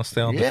on. We're going to stay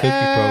on the cookie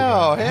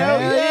program.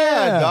 Hell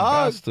yeah,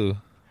 dog. Has to.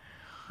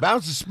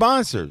 Bounce is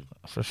sponsored.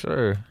 For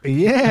sure.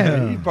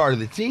 Yeah. You're part of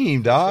the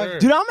team, dog. Sure.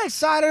 Dude, I'm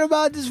excited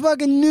about this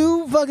fucking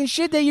new fucking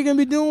shit that you're going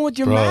to be doing with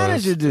your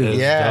manager, dude.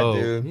 Yeah, dope.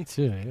 dude. Me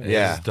too.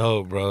 Yeah. It's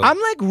dope, bro. I'm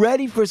like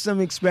ready for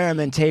some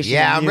experimentation.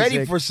 Yeah, I'm music.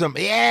 ready for some.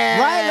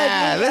 Yeah.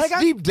 Right, Let's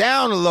deep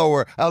down a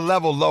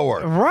level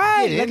lower.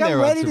 Right. Get in Like, I'm there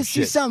on ready some to see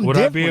shit. something Would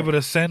different. I be able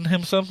to send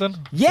him something?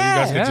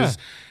 Yeah. So you guys could just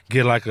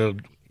get like a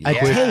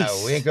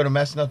taste. We ain't gonna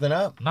mess nothing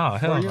up. No,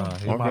 hell you?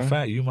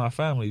 no. You my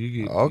family.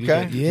 You get,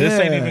 Okay. This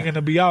ain't Yeah. even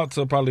gonna be out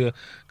till probably a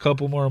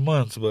couple more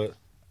months, but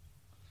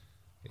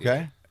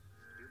Okay.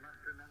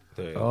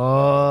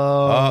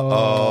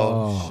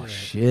 Oh,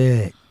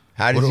 shit.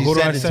 How does he who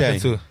do I send send it it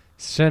to? to?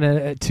 Send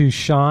it to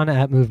Sean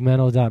at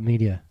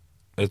movemental.media.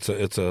 It's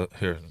a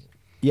here.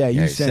 Yeah,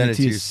 you Yeah, send it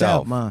to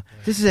yourself, man.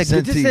 This is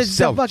Send it to a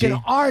yourself, fucking G.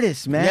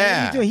 artist, man. Yeah. What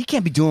are you doing? He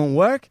can't be doing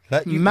work.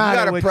 You Matter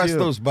gotta with press you.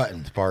 those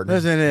buttons, partner.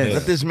 Listen to this.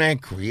 Let this man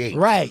create.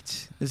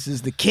 Right. This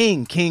is the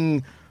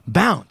King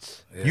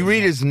Bounce. You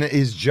read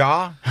his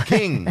jaw,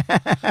 King.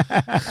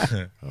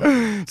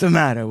 What's the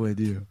matter with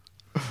you?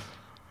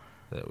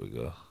 There we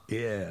go.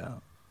 Yeah.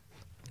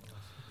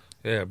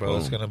 Yeah, bro.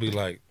 It's gonna be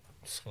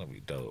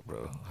dope,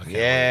 bro. I can't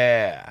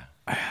Yeah.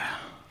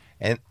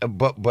 And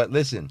but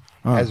listen,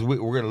 as we're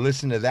gonna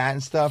listen to that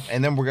and stuff,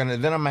 and then I'm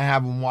gonna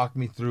have him walk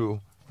me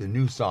through the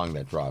new song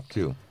that dropped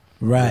too.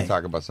 We're Right. gonna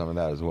talk about some of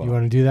that as well. You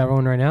want to do that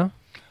one right now?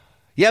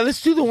 Yeah,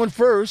 let's do the one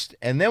first,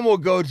 and then we'll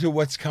go to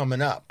what's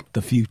coming up,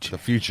 The future. the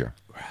future.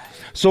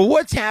 So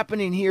what's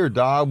happening here,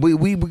 dog?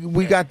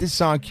 We got this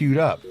song queued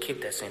up.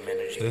 Keep that same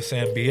energy. This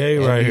NBA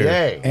right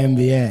here.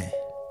 NBA.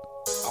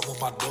 I'm on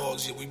my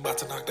dogs, yeah, we about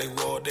to knock they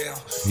raw down.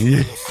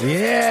 Yeah.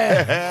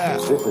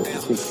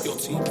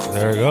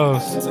 There it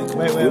goes.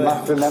 Wait. You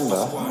must remember,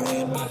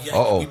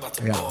 Uh-oh.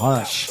 Yeah,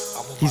 hush.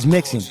 He's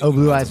mixing. Oh,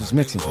 Blue Eyes was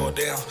mixing. Down.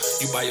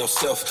 You by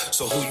yourself,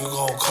 so who you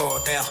gonna call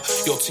now?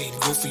 Your team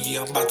goofy,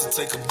 yeah, I'm about to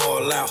take a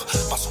ball out.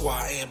 My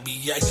squad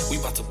NBA, we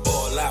about to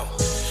ball out.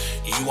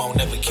 You won't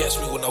never catch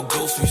me with no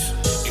goofies.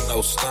 You know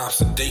Stomps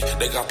and D,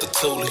 they got the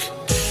toolie.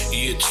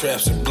 Yeah,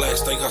 Traps and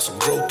Blacks, they got some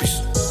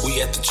groupies. We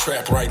at the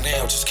trap right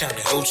now, just counting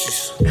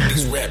Uchis.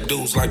 These rap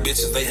dudes like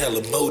bitches, they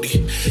hella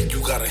moody.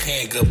 You got a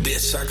handgun,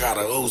 bitch, I got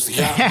a Uzi.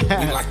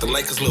 We like the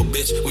Lakers, little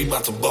bitch, we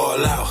about to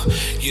ball out.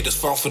 Yeah, this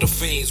phone for the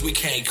fiends, we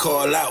can't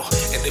call out.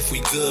 And if we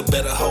good,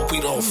 better hope we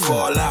don't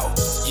fall out.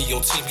 Yeah,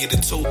 your team get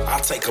it too,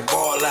 I take a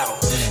ball out.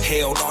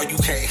 Hell no, you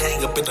can't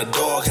hang up in the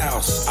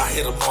doghouse. I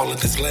hit him all in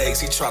his legs,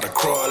 he try to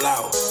crawl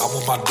out. I'm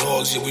with my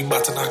dogs, yeah, we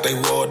about to knock they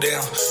wall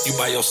down. You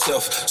by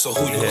yourself, so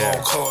who you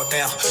gonna call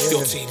now?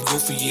 Your team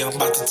goofy, yeah, I'm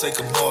about to take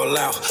a ball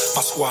out.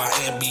 My squad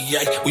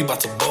NBA, we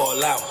about to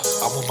ball out.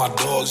 I'm with my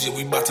dogs, yeah,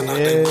 we about to knock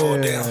they wall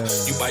down.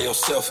 You by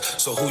yourself,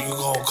 so who you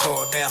gonna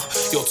call now?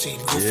 Your team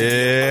goofy,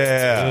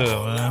 yeah,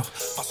 man.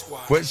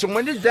 Wait, so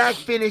when did that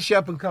finish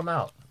up and come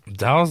out?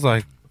 That was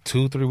like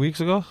 2-3 weeks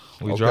ago.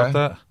 We dropped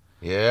that.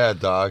 Yeah,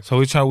 dog. So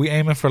we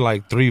aiming for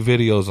like 3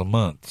 videos a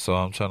month. So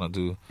I'm trying to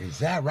do. Is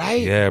that right?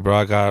 Yeah, bro.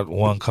 I got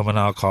one coming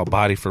out called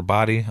Body for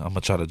Body. I'm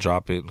gonna try to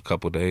drop it in a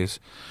couple days.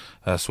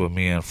 That's with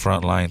me and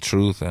Frontline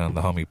Truth and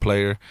the homie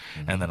Player.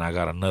 And then I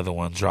got another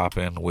one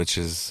dropping, which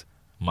is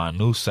my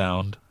new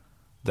sound.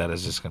 That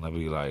is just gonna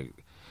be like.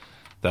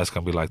 That's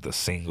gonna be like the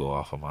single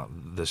off of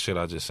the shit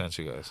I just sent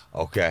you guys.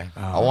 Okay,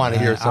 I want to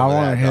hear some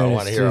of that. I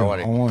want to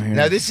hear.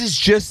 Now this is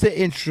just the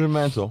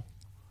instrumental.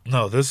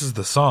 No, this is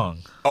the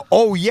song.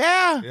 Oh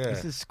yeah?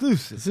 It's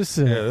exclusive. Is this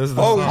this is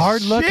the Oh song.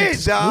 Hard Luck shit,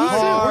 exclusive?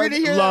 dog. We're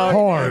gonna hear that.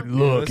 Hard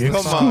Look Come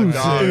exclusive. on,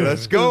 dog.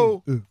 Let's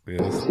go.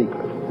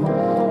 Secret.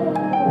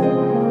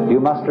 You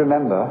must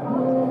remember.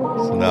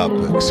 Listen up,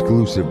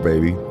 exclusive,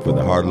 baby, for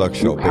the Hard Luck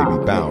Show, You baby.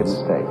 can't Bounce. make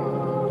a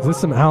mistake. Is this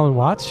some Alan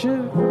Watts shit?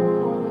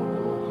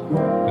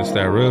 It's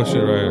that real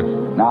shit right here.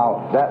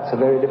 Now, that's a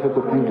very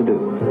difficult thing to do.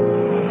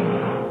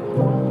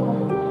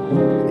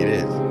 It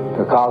is.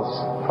 Because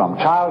from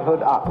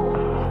childhood up,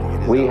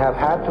 we have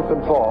had to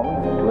conform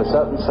to a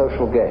certain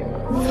social game.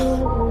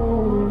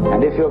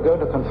 And if you're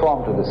going to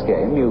conform to this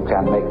game, you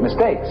can make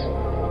mistakes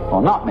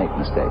or not make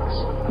mistakes.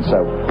 And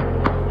so,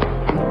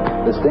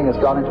 this thing has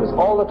gone into us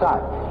all the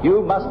time.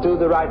 You must do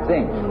the right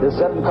thing. There's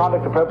certain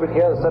conduct appropriate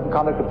here, there's certain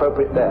conduct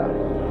appropriate there.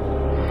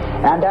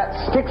 And that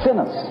sticks in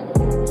us.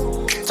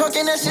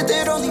 Talking that shit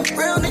that only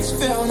real niggas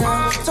feel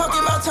now.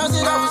 Talking about times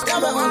that I was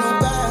down but with no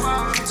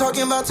bad.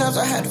 Talking about times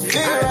I had to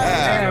figure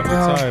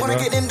out. When I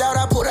get in doubt,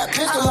 I pull that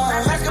pistol out.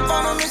 Ask if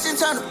I'm a mission,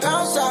 time to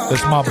bounce out.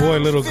 That's my boy,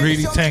 Little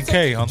Greedy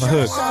 10K on the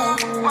hook.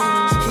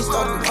 He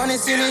started running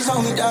till his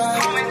homie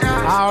died.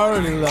 I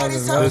already love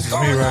it, bro. This is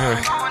me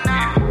right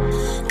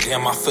here.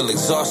 Damn, I feel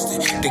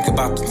exhausted. Think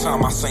about the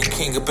time I sang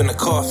King up in the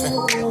coffin.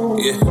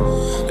 Yeah,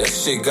 that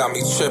shit got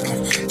me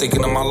tripping.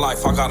 Thinking of my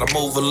life, I gotta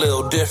move a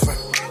little different.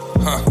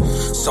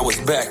 So it's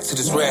back to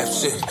this rap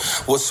shit.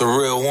 What's a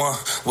real one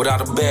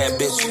without a bad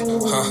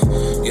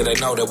bitch? Yeah, they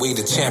know that we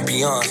the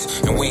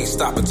champions, and we ain't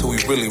stopping till we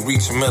really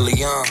reach a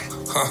million.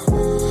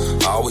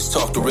 I always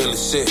talk the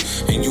realest shit,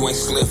 and you ain't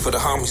slip for the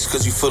homies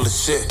cause you full of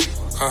shit.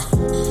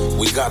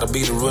 We gotta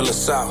be the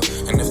realest out,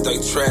 and if they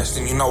trash,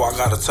 then you know I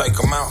gotta take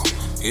them out.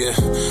 Yeah,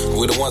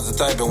 we the ones that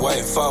they been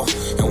waiting for,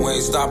 and we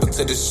ain't stopping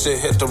till this shit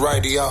hit the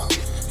radio.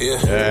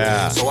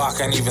 Yeah. So I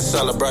can't even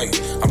celebrate.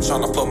 I'm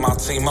trying to put my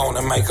team on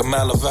and make them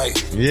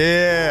elevate.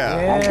 Yeah.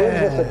 And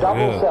gives us a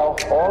double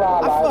self all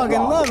our lives. I fucking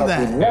long, love because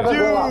that. we never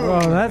grow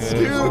up. Bro, that's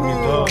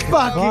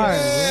Fucking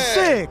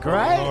sick,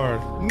 right?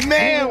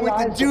 Man, with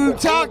the dude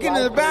talking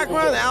in the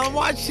background, Alan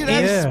Watts shit.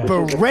 That's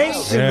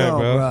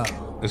Inspirational, Yeah,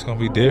 bro. It's gonna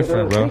be There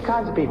different, are bro. three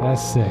kinds of people.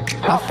 That's sick.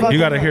 You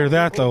gotta hear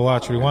that though.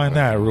 Watch, rewind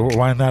that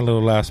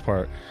little last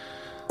part.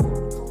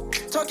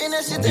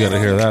 You gotta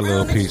hear that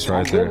little piece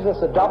right Gives there.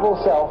 us a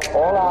double self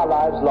all our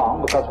lives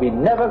long because we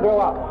never grow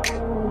up.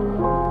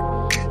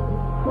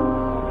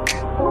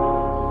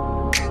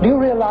 Do you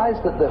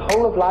realize that the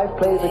whole of life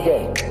plays a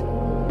game,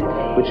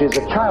 which is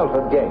a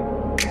childhood game?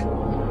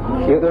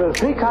 Yeah, there are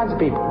three kinds of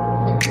people: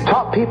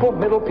 top people,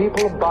 middle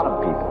people, and bottom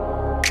people.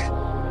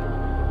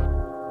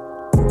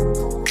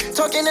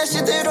 Talking that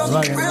shit that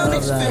only real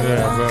niggas feel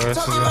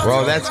now.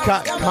 Bro, that's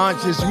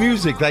conscious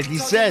music, like you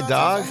said,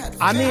 dog.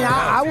 I mean,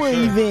 I would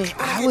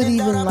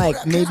even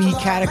like maybe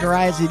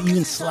categorize it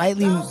even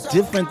slightly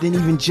different than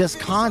even just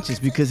conscious,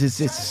 because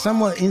it's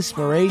somewhat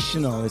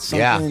inspirational. It's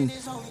something.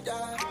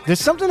 There's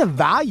something of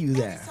value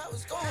there.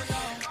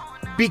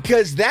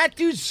 Because that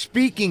dude's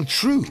speaking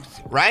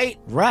truth, right?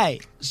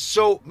 Right.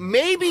 So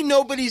maybe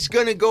nobody's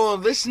gonna go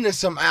and listen to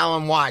some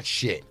Alan Watts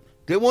shit.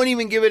 They won't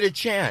even give it a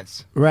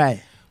chance.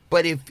 Right.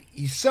 But if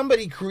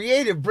somebody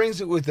creative brings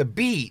it with a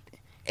beat,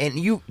 and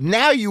you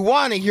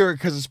want to hear it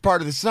because it's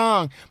part of the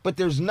song, but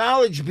there's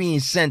knowledge being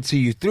sent to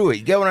you through it.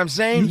 You get what I'm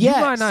saying? You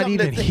might not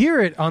even hear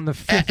it on the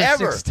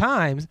 5th or 6th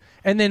times,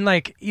 and then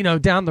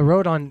down the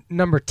road on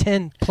number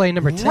 10, play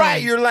number 10.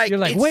 Right, you're like,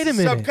 wait a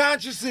minute.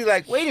 Subconsciously,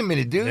 like, wait a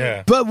minute, dude.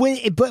 Yeah.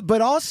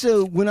 But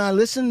also when I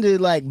listen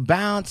to like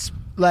Bounce,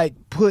 like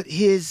put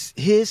his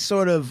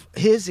sort of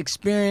his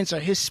experience or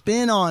his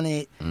spin on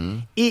it,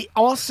 it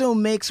also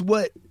makes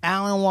what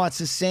Alan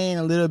Watts is saying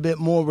a little bit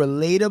more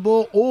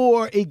relatable,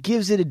 or it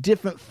gives it a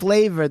different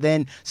flavor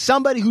than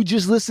somebody who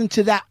just listened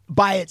to that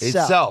by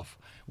itself.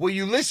 Well,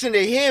 you listen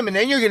to him, and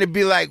then you're going to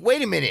be like,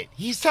 wait a minute,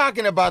 he's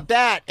talking about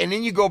that, and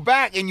then you go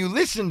back and you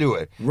listen to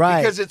it.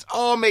 Right. Because it's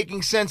all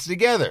making sense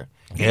together.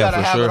 You Yeah, got to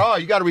for have sure. it all.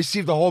 You got to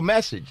receive the whole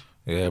message.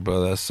 Yeah,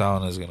 bro, that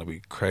sound is gonna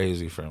be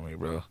crazy for me,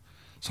 bro.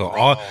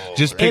 So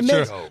just It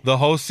picture makes- the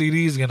whole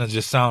CD is gonna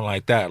just sound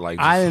like that, like.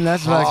 I think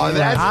that's fucking.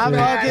 that's I fucking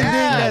think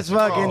badass, that's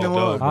fucking the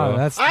bro. one. Bro.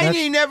 that's I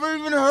ain't never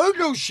even heard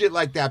no shit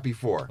like that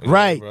before.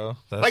 Right. bro.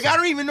 Like, I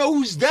don't even know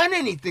who's done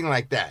anything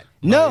like that.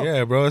 No,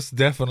 Yeah, bro, it's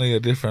definitely a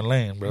different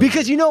lane, bro.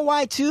 because you know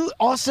why too.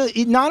 Also,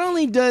 it not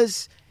only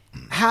does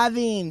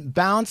having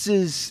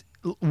Bounce's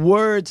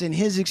words and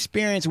his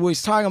experience, what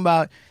he's talking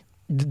about,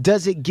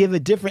 does it give a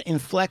different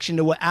inflection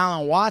to what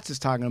Alan Watts is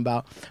talking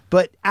about,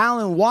 but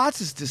Alan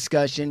Watts'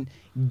 discussion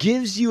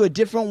gives you a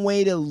different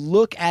way to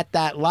look at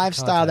that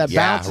lifestyle that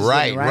Bounce is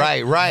right, in,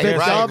 right? right, The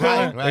right, double,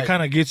 right. It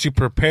kind of gets you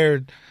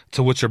prepared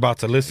to what you're about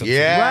to listen to.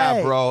 Yeah,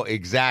 Right. bro,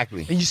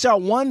 exactly. And you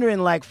start wondering,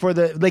 like, for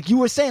the, like you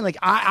were saying, like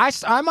I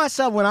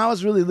myself, when I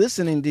was really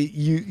listening to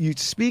you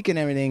speak and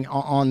everything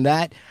on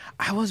that,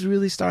 I was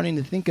really starting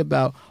to think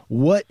about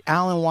what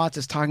Alan Watts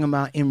is talking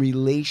about in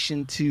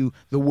relation to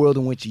the world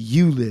in which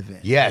you live in.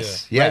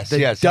 Yes, Yeah. yes, Like the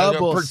yes. double As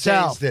it pertains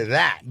self. to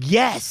that.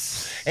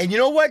 Yes. And you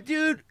know what,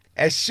 dude?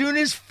 As soon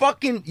as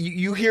fucking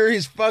you hear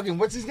his fucking,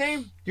 what's his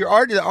name? Your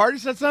artist, the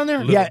artist that's on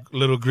there?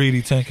 Little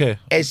greedy 10K.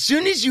 As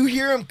soon as you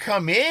hear him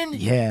come in,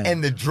 Yeah.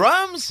 and the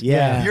drums,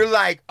 Yeah. you're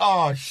like,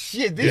 oh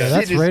shit, this Yeah, shit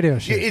that's is radio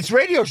shit. It's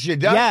radio shit,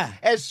 dog. Yeah.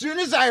 As soon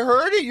as I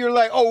heard it, you're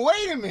like, oh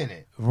wait a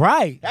minute,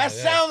 Right. that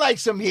sound like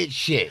some hit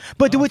shit.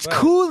 But what's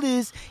cool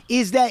is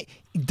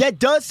that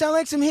does sound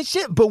like some hit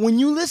shit, but when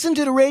you listen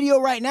to the radio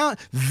right now,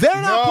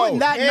 they're not putting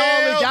that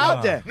knowledge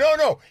out there.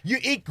 No,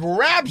 it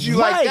grabs you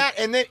Right. like that,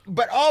 and then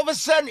but all of a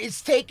sudden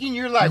it's taking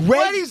you like, Red-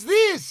 what is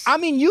this? I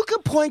mean, you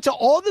could point to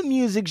all the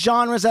music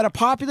genres that are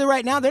popular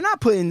right now. They're not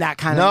putting that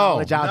kind of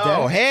knowledge out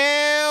there.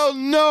 Hell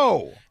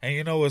no. And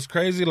you know what's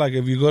crazy? Like,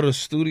 if you go to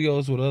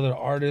studios with other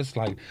artists,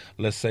 like,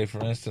 let's say,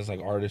 for instance, like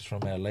artists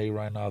from LA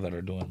right now that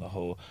are doing the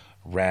whole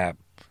rap,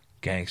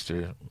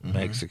 gangster,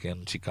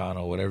 Mexican,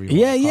 Chicano, whatever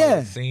you want to call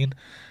it scene,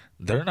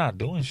 they're not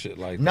doing shit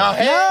like No,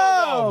 that.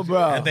 hell no,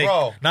 bro. And they,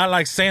 not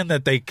like saying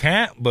that they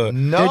can't, but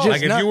No. They're just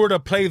like if not- you were to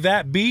play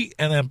that beat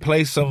and then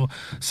play some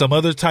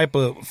other type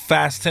of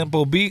fast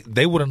tempo beat,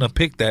 they wouldn't have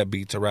picked that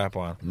beat to rap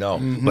on. No.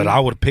 But I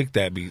would pick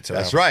that beat to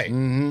That's rap right.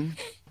 on.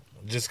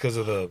 Just because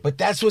of the But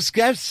that's what's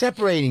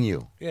separating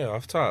you.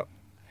 off top.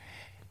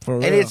 For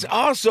real. And it's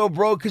also,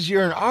 bro, because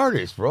you're an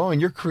artist, bro,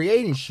 and you're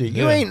creating shit.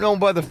 You Yeah. ain't no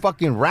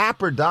motherfucking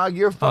rapper, dog.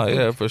 You're fucking,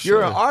 yeah, for You're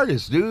sure. an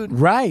artist, dude.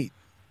 right.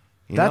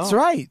 You That's know?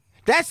 right.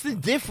 That's the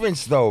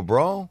difference, though,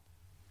 bro.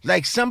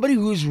 Like somebody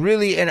who's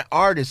really an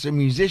artist, a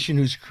musician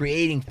who's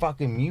creating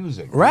fucking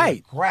music,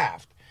 Right.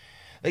 Craft.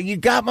 Like you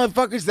got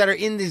motherfuckers that are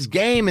in this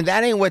game, and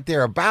that ain't what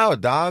they're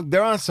about, dog.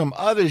 They're on some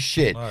other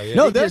shit. Oh, yeah.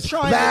 No, They're they're just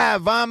trying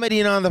to-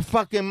 vomiting on the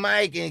fucking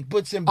mic and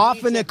put some Off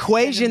beats an and-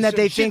 equation and that some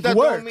they shit think that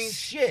works. Don't mean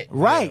shit.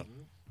 Right.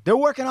 They're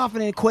working off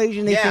an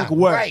equation they think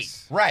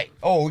works. Right.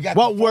 Oh, we got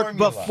What the worked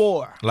formula.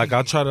 before? Like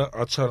I try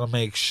to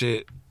make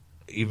shit,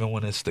 even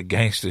when it's the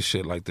gangster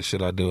shit, like the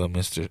shit I do with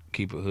Mr.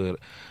 Keep It Hood.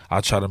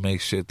 I try to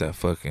make shit that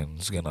fucking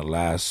is gonna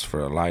last for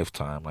a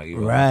lifetime. Like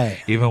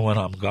even when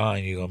I'm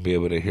gone, you're gonna be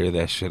able to hear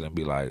that shit and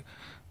be like,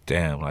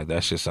 damn, like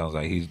that shit sounds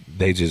like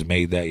they just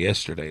made that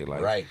yesterday.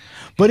 Like Right.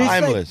 But it's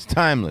Timeless.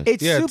 Timeless.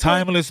 It's yeah, super,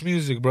 timeless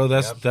music, bro.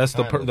 That's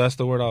timeless. that's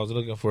the word I was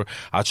looking for.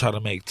 I try to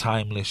make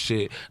timeless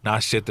shit,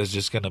 not shit that's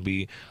just gonna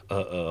be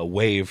a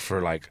wave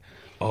for like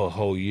a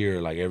whole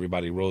year. Like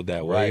everybody rode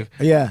that wave.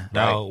 Yeah.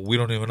 Now we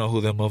don't even know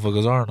who them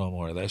motherfuckers are no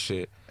more. That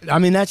shit. I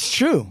mean, that's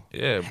true.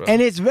 Yeah, bro.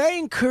 And it's very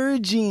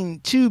encouraging,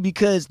 too,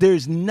 because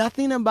there's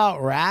nothing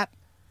about rap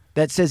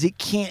that says it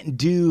can't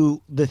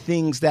do the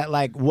things that,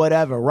 like,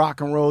 whatever, rock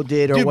and roll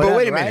did or Dude, whatever, but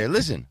wait a right? minute.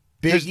 Listen.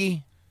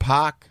 Biggie,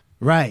 Pac.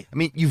 Right. I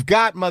mean, you've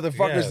got motherfuckers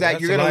Yeah, that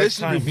that's you're a going to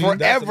listen to lifetime music.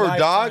 That's a forever,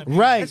 dog.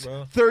 lifetime music, Right.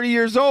 bro. 30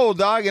 years old,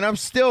 dog, and I'm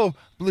still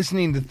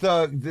listening to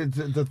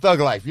the Thug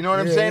Life. You know what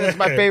I'm saying? That's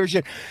my favorite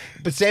shit.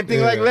 But same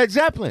thing like Led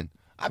Zeppelin.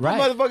 I put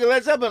Right. motherfucking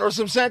Led Zeppelin or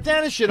some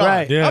Santana shit on.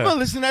 Right. Yeah. I'm going to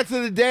listen to that to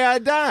the day I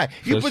die.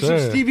 You For put sure.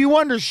 some Stevie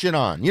Wonder shit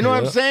on. You know what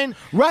I'm Yeah. saying?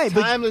 Right,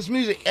 but- Timeless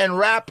music. And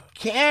rap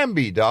can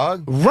be,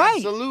 dog. Right.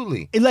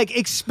 Absolutely. Like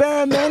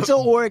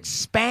experimental or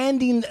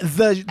expanding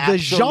the Absolutely.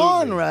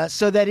 genre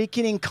so that it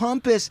can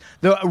encompass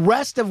the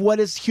rest of what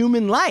is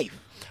human life.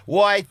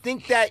 Well, I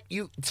think that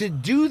to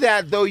do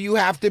that, though, you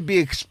have to be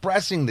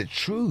expressing the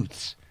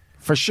truths.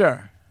 For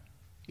sure.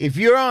 If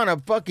you're on a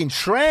fucking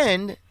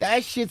trend,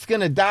 that shit's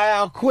gonna die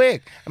out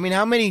quick. I mean,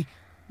 how many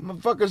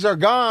motherfuckers are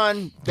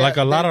gone? Like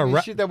a lot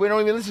of shit that we don't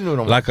even listen to no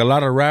more. Like a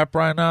lot of rap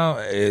right now,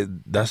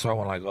 that's why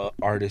when like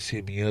artists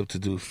hit me up to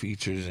do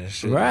features and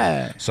shit.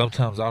 Right.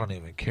 Sometimes I don't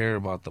even care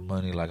about the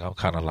money. Like I'm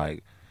kind of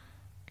like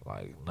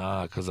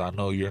nah, because I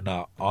know you're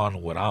not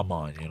on what I'm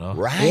on. You know.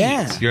 Right.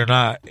 Yeah. You're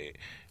not.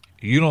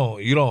 you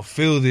don't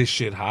feel this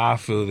shit how I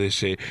feel this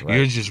shit. Right.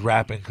 You're just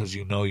rapping because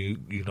you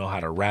know how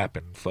to rap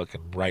and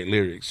fucking write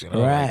lyrics. You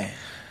know, right? Like,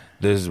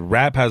 this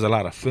rap has a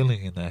lot of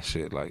feeling in that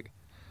shit. Like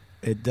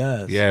it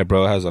does. Yeah,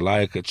 bro. It has a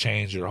lot. It could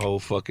change your whole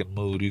fucking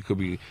mood. You could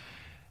be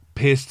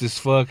pissed as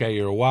fuck at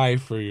your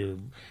wife or your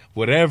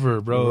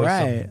whatever, bro.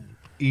 Right. Some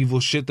evil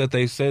shit that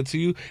they said to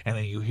you, and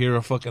then you hear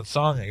a fucking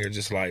song and you're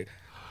just like,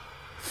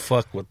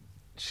 fuck what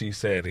she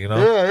said, you know?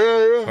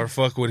 Yeah. Or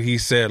fuck what he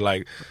said.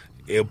 Like,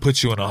 it'll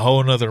put you in a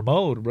whole nother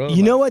mode, bro.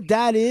 You know what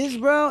that is,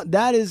 bro?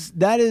 That is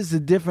the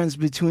difference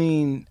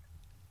between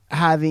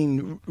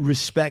having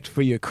respect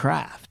for your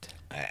craft.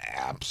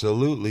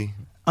 Absolutely.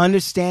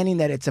 Understanding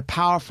that it's a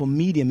powerful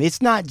medium.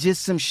 It's not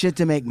just some shit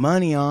to make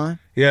money on.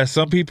 Yeah,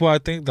 some people, I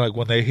think, like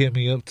when they hit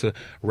me up to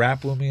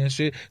rap with me and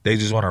shit, they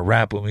just want to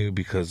rap with me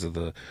because of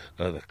the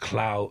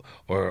clout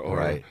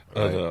or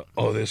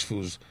this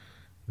fool's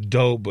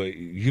dope, but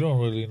you don't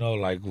really know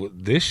like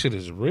this shit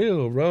is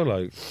real, bro.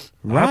 Like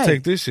I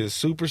take this shit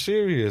super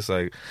serious.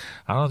 Like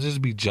I don't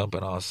just be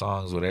jumping on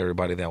songs with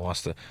everybody that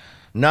wants to.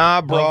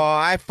 Nah, bro,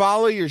 I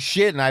follow your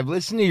shit and I've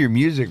listened to your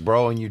music,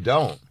 bro, and you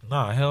don't.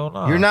 Nah, hell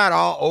no. You're not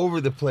all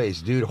over the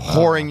place, dude.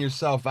 Whoring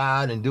yourself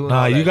out and doing.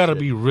 Nah, all that you got to shit.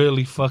 be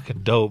really fucking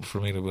dope for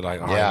me to be like,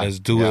 all right, let's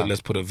do it.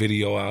 Let's put a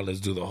video out. Let's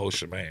do the whole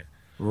shebang.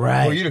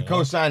 Right. For you to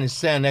co-sign and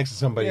stand next to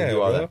somebody and Yeah,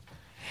 do all bro. that.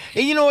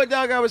 And you know what,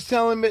 dog? I was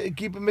telling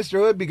keeping Mr.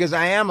 Hood because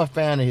I am a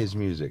fan of his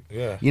music.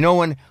 Yeah. You know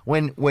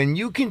when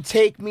you can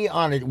take me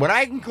on it, when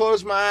I can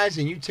close my eyes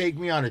and you take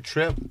me on a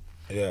trip.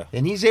 Yeah.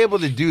 And he's able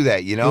to do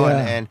that, you know.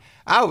 Yeah. And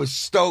I was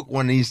stoked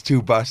when these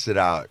two busted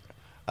out.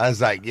 I was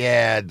like,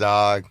 yeah,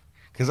 dog.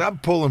 Because I'm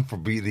pulling for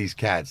these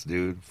cats,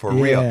 dude, for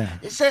real.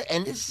 It's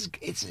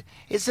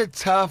a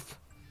tough.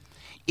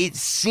 It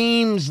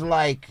seems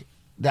like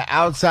the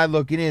outside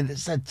looking in.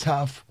 It's a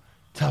tough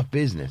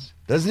business.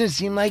 Doesn't it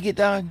seem like it,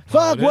 dog?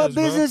 Fuck, it what is,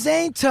 bro. business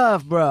ain't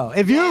tough, bro?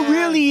 If you're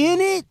really in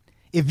it,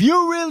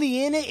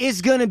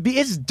 it's gonna be.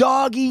 It's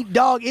dog eat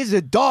dog. It's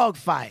a dog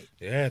fight.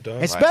 Yeah,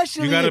 dog.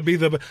 Especially you gotta be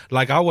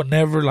like I would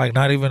never like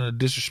not even a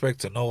disrespect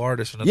to no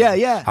artist. Or nothing.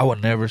 Yeah. I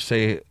would never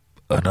say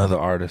another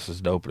artist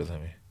is doper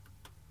than me.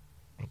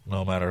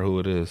 No matter who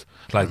it is.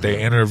 Like they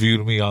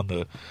interviewed me on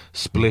the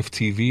Spliff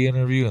TV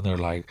interview and they're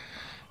like,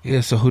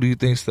 yeah, so who do you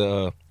think's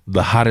the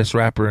hottest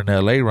rapper in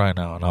LA right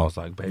now? And I was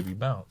like, Baby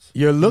Bounce.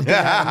 You're looking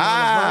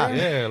at him,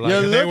 Yeah, like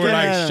You're and they were looking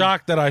like at him.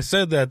 shocked that I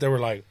said that. They were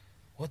like,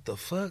 what the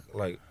fuck?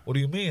 Like, what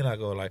do you mean? I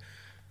go like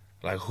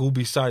who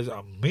besides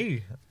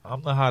me?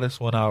 I'm the hottest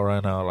one out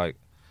right now. Like,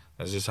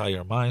 that's just how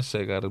your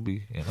mindset gotta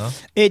be, you know?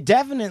 It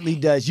definitely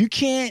does. You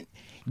can't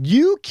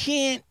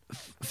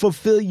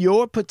fulfill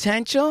your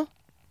potential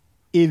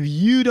if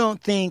you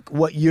don't think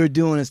what you're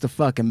doing is the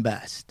fucking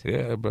best.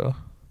 Yeah, bro.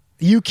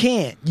 You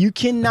can't. You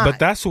cannot. But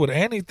that's what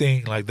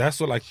anything, like, that's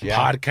what, like,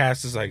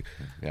 podcast is like,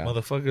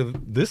 motherfucker,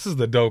 this is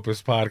the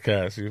dopest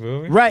podcast, you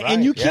feel me? Right,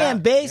 and you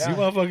can't base... You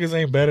motherfuckers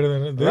ain't better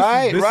than this.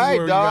 Right, this is where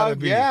you gotta dog.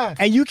 be. Yeah.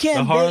 And you can't...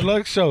 The Hard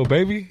Luck Show,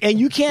 baby. And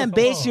you can't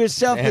base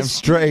yourself... Damn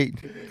straight.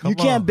 You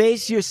can't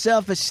base your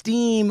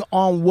self-esteem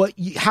on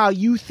how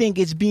you think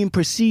it's being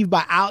perceived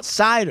by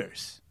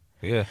outsiders.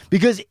 Yeah.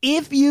 Because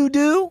if you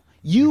do...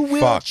 You will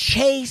fucked.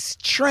 chase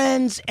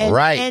trends and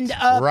Right, end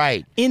up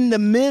right. in the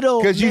middle.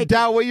 Because you making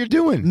doubt what you're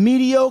doing.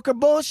 mediocre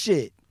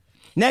bullshit.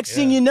 Next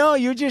thing you know,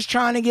 you're just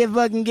trying to get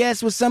fucking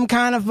guests with some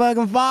kind of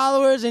fucking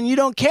followers and you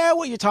don't care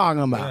what you're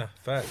talking about. Yeah,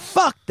 facts.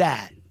 Fuck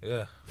that.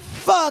 Yeah.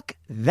 Fuck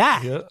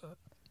that. Yeah.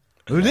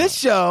 With this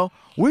show,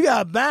 we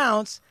got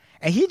Bounce,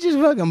 and he just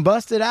fucking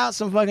busted out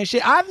some fucking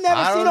shit. I've never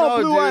I seen don't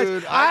Old know, Blue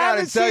dude. Eyes. I gotta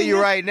haven't tell seen you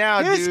this- right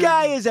now, this dude.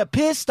 guy is a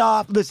pissed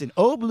off. Listen,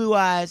 Old Blue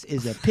Eyes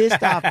is a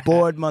pissed off,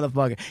 bored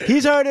motherfucker.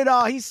 He's heard it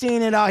all. He's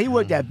seen it all. He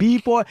worked at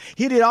B4.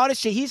 He did all this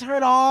shit. He's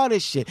heard all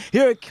this shit. He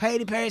heard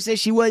Katy Perry say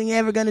she wasn't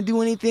ever gonna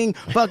do anything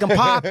fucking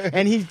pop, and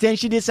then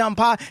she did something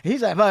pop.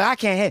 He's like, fuck, I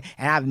can't hit.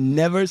 And I've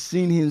never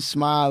seen him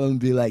smile and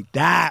be like,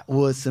 that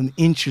was some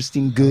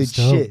interesting good That's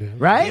dope, shit,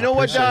 dude. right? You know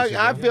what, dog?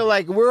 I feel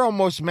like we're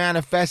almost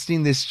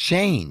manifesting this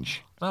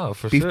change. No,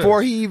 for sure.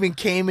 Before he even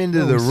came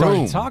into the We started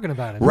room. talking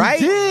about it. Right?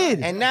 We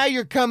did. And now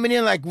you're coming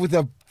in like with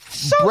a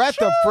breath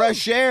of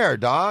fresh air,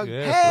 dog.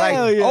 Yeah.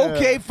 Hell Like, yeah.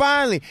 okay,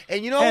 finally.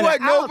 And you know And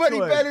what? an Nobody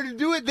Altoid. better to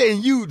do it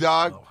than you,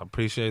 dog. I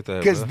appreciate that.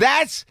 Because bro.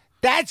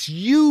 that's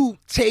you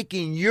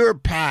taking your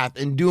path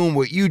and doing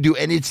what you do,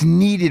 and it's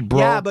needed, bro.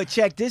 Yeah, but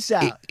check this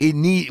out. we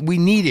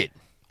need it.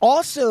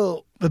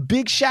 Also, a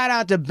big shout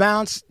out to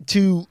Bounce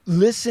to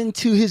listen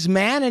to his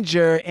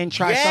manager and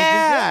try something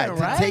different,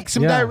 to right? take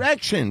some Yeah.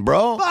 direction,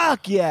 bro.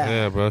 Fuck yeah.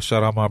 Yeah, bro.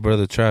 Shout out my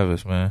brother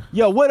Travis, man.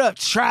 Yo, what up,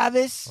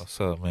 Travis? What's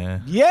up,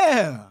 man?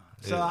 Yeah.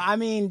 So, Yeah. I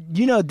mean,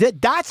 you know,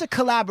 that's a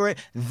collaborate.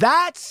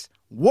 That's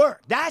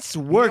work. That's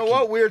work. You know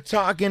what? We were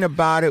talking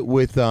about it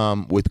with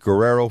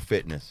Guerrero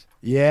Fitness.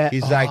 Yeah.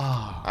 He's like,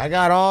 I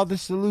got all the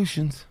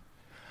solutions.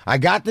 I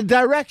got the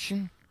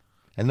direction.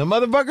 And the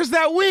motherfuckers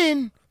that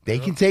win, they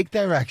can take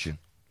direction.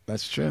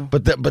 That's true.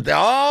 But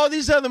all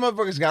these other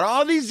motherfuckers got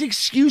all these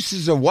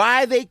excuses of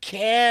why they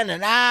can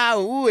and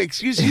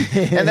excuses,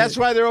 and that's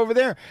why they're over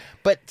there.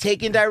 But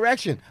taking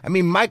direction. I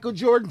mean, Michael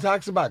Jordan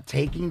talks about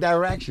taking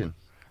direction,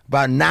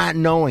 about not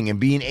knowing and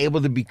being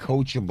able to be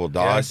coachable,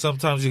 dog. Yeah,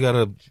 sometimes you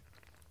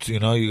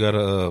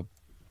gotta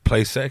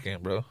play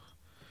second, bro.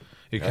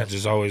 You can't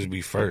just always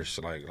be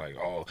first. Like,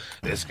 oh,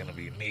 this gonna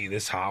be me.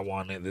 This how I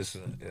want it. This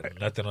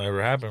nothing will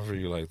ever happen for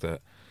you like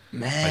that.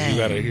 Man, like,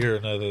 you gotta hear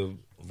another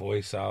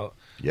voice out.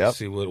 Yep.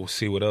 See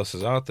what else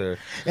is out there.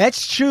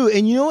 That's true.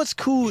 And you know what's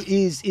cool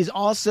is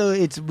also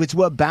it's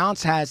what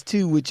Bounce has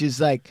too, which is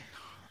like,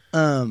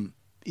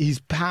 he's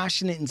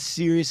passionate and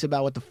serious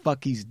about what the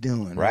fuck he's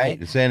doing. Right.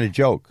 This ain't a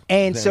joke.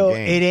 And so it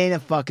ain't a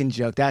fucking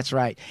joke. That's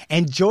right.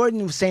 And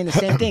Jordan was saying the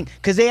same thing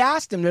because they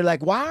asked him, they're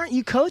like, why aren't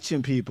you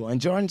coaching people?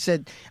 And Jordan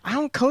said, I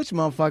don't coach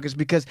motherfuckers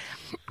because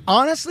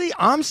honestly,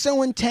 I'm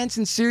so intense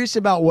and serious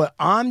about what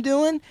I'm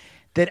doing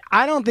that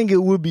I don't think it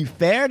would be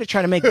fair to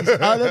try to make these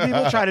other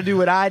people try to do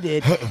what I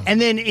did.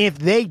 And then if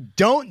they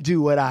don't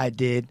do what I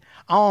did,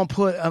 I want to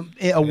put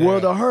a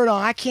world of hurt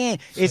on. I can't.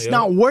 It's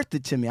not worth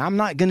it to me. I'm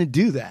not going to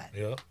do that.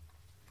 Yep.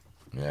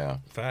 Yeah.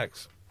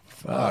 Facts.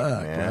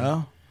 Fuck,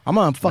 bro. I'm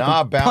going to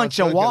fucking punch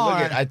a wall.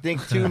 I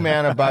think, too,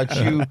 man, about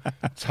you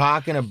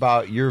talking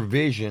about your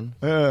vision,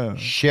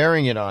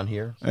 sharing it on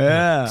here,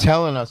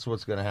 telling us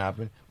what's going to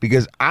happen,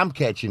 because I'm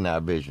catching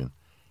that vision.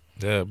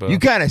 Yeah, bro. You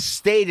kind of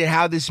stated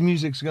how this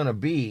music's going to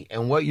be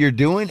and what you're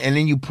doing, and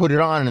then you put it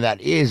on, and that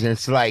is. And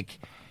it's like,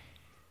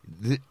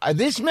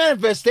 this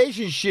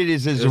manifestation shit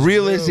is as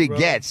real as it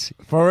gets.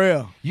 For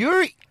real.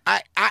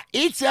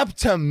 It's up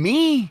to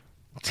me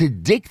to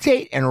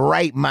dictate and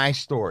write my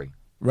story.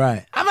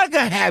 Right. I'm not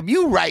going to have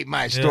you write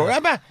my story.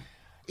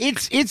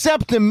 It's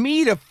up to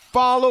me to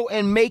follow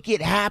and make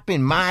it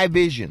happen, my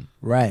vision.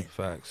 Right.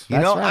 Facts. You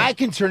know, I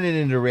can turn it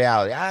into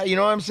reality. You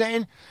know what I'm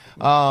saying?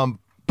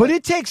 But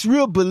it takes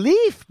real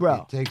belief,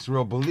 bro. It takes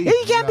real belief.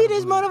 You can't be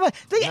this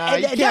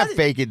motherfucker. You can't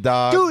fake it,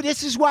 dog. Dude,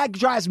 this is why it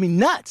drives me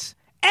nuts.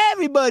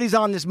 Everybody's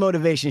on this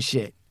motivation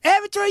shit.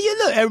 Every time you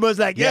look, everybody's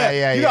like, you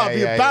gotta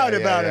be about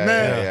it,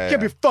 man. You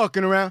can't be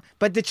fucking around.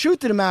 But the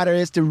truth of the matter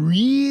is, to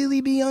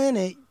really be on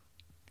it,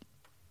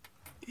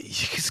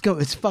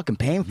 it's fucking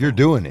painful. You're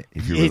doing it.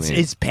 If you're really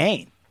it's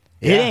pain.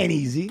 It ain't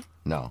easy.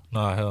 No.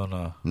 No, hell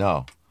no.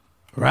 No.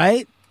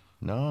 Right?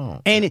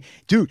 No. And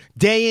dude,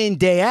 day in,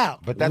 day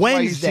out. But that's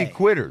Wednesday. why you see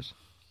quitters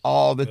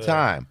all the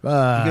time.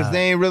 Because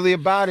they ain't really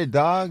about it,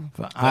 dog.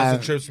 That's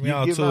what trips me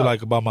out too,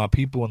 like about my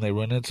people when they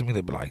run into me, they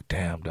be like,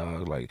 damn,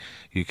 dog, like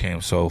you came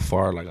so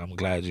far. Like, I'm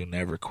glad you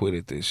never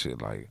quitted this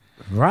shit. Like,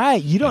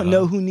 right. You don't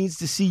know who needs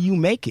to see you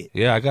make it.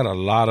 Yeah, I got a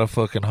lot of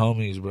fucking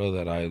homies, bro,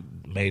 that I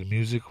made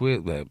music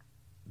with that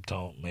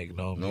don't make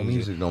no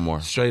music no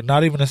more. Straight,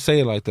 not even to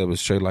say it like that, but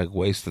straight like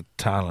waste of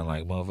talent.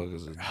 Like,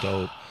 motherfuckers is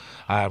dope.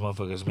 I had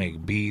motherfuckers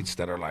make beats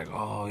that are like,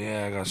 oh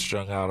yeah, I got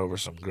strung out over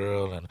some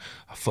girl and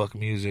I fuck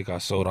music. I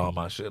sold all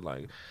my shit.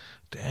 Like,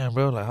 damn,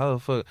 bro, like how the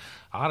fuck?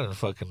 I done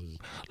fucking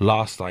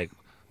lost like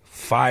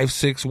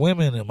 5-6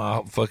 women in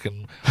my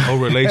fucking whole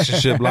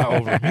relationship like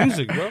over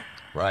music, bro.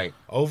 Right.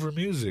 Over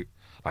music.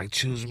 Like,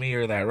 choose me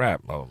or that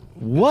rap. Oh,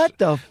 what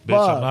the fuck?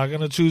 Bitch, I'm not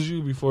gonna choose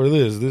you before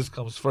this. This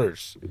comes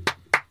first. You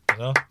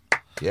know?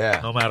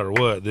 Yeah. No matter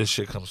what, this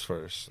shit comes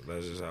first.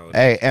 That's just how it is.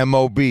 Hey,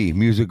 M.O.B.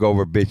 Music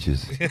over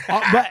bitches.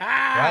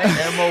 Right?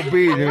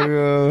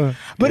 M.O.B.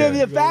 But if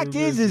the fact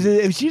is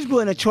if she's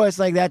putting a choice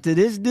like that to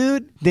this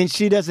dude, then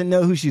she doesn't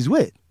know who she's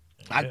with.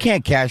 I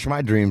can't cash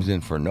my dreams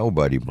in for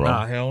nobody, bro.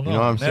 Nah, hell no. You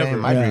know what I'm saying?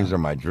 My dreams are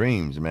my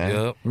dreams, man.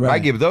 Yep. If I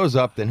give those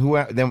up, then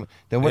what the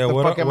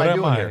fuck am I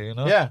doing here? You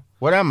know? Yeah,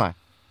 what am I?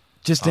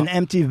 Just an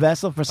empty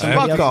vessel for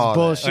somebody else's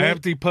bullshit. An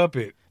empty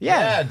puppet.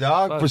 Yeah,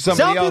 dog. For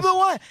somebody else.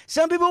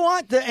 Some people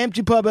want the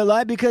empty puppet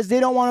life because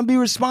they don't want to be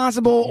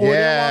responsible, or they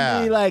don't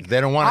want to be like,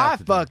 they don't want I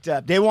fucked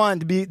up. They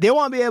want to be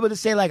able to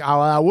say like, oh,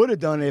 I would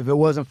have done it if it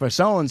wasn't for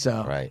so and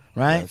so. Right.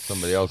 That's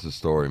somebody else's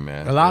story,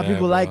 man. A lot of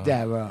people like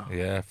that, bro.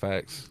 Yeah,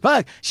 facts.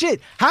 Fuck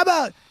shit. How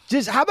about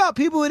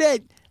people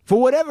that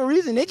for whatever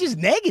reason they just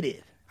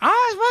negative? I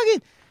was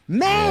fucking.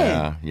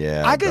 Man,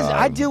 yeah.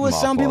 I deal with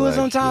some people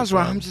sometimes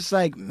where I'm just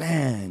like,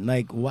 man,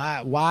 like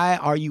why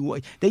are you?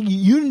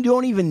 You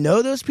don't even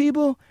know those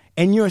people,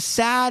 and you're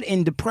sad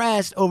and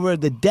depressed over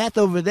the death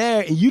over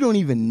there, and you don't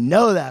even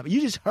know that, but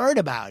you just heard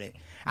about it.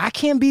 I'm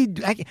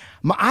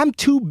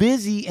too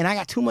busy, and I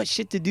got too much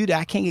shit to do that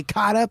I can't get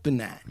caught up in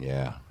that.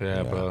 Yeah,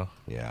 bro.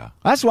 Yeah.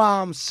 That's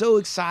why I'm so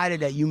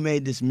excited that you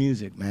made this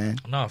music, man.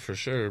 No, for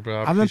sure,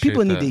 bro. I mean,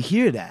 people need to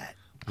hear that.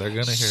 They're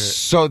gonna hear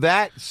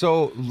it.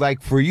 So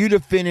like for you to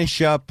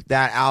finish up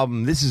that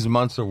album, this is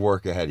months of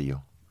work ahead of you.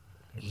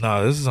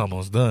 No, this is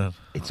almost done.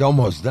 It's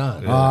almost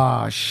done.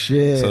 Yeah. Oh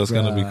shit! So it's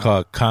gonna be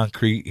called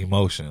Concrete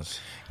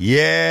Emotions.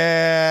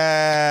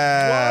 Yeah.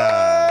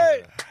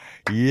 What?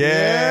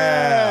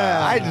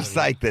 Yeah. I just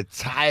like the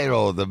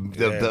title,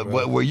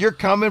 where you're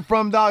coming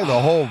from, dog. The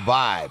whole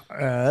vibe.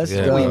 That's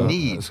what we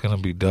need. It's gonna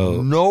be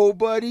dope.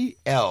 Nobody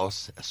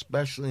else,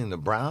 especially in the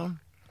Brown,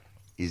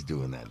 is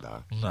doing that,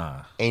 dog.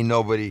 Nah. Ain't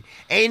nobody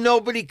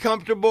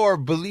comfortable or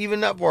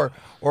believing up or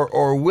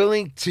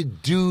willing to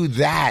do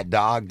that,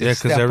 dog. Yeah,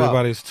 because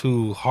everybody's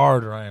too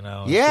hard right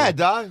now. Yeah,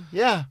 dog.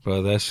 Yeah.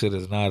 Bro, that shit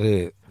is not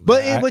it.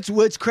 But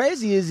what's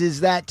crazy is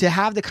that to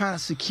have the kind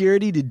of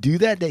security to do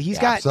that he's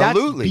got,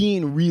 that's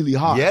being really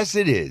hard. Yes,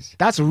 it is.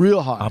 That's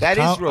real hard. That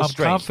is real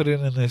strange. I'm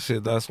confident in this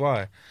shit. That's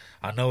why.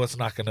 I know it's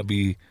not going to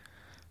be.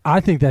 I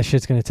think that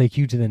shit's going to take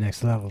you to the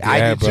next level.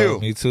 I do, bro. too.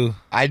 Me too.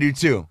 I do,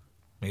 too.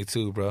 Me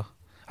too, bro.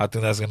 I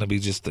think that's going to be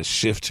just the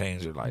shift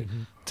changer. Like,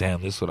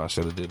 damn, this is what I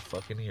should have did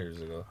fucking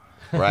years ago.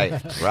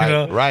 Right.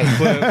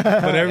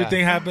 But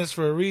everything happens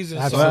for a reason.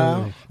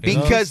 Absolutely. So,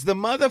 because the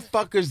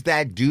motherfuckers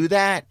that do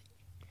that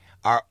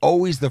are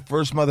always the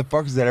first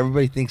motherfuckers that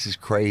everybody thinks is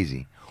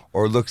crazy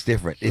or looks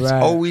different. It's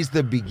always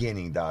the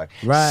beginning, dog.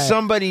 Right.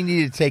 Somebody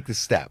needed to take the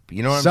step.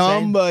 You know what I'm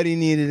saying? Somebody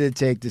needed to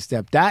take the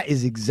step. That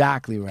is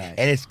exactly right.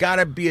 And it's got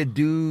to be a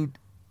dude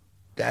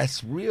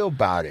that's real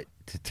about it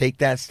to take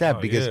that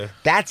step because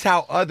that's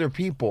how other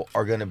people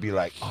are going to be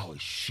like, oh,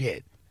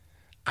 shit,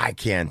 I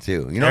can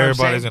too. You know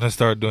everybody's going to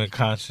start doing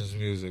conscious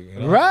music. You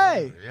know?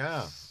 Right.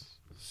 Yeah.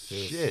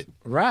 Shit.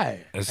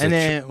 Right. And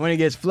then when it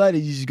gets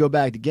flooded, you just go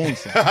back to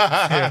gangsta.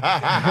 I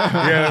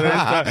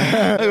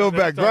go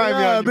back grimy.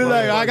 I'll be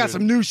like, I got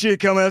some new shit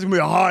coming. That's going to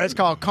be hard. It's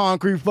called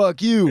Concrete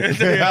Fuck You.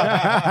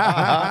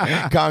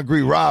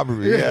 Concrete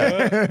Robbery.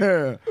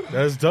 Yeah.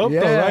 That's dope, though,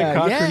 right?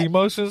 Concrete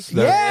Emotions.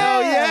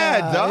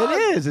 Yeah, dog.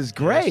 It is. It's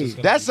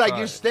great. That's like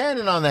you're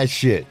standing on that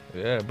shit.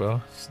 Yeah,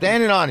 bro.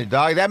 Standing on it,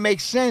 dog. That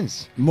makes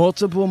sense.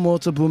 Multiple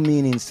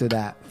meanings to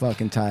that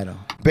fucking title.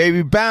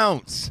 Baby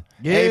Bounce.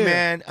 Yeah. Hey,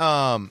 man,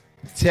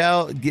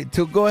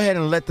 go ahead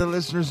and let the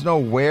listeners know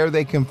where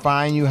they can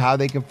find you, how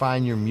they can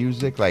find your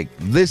music. Like,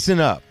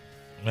 listen up.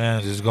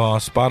 Man, just go on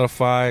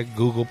Spotify,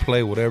 Google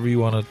Play, whatever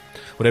you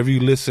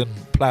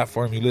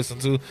platform you listen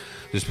to,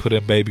 just put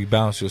in Baby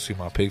Bounce. You'll see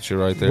my picture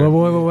right there.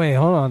 Wait,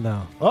 hold on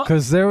now.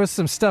 Because there was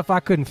some stuff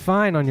I couldn't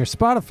find on your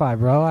Spotify,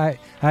 bro. I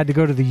had to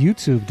go to the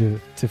YouTube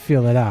to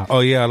feel it out.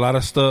 Oh, yeah, a lot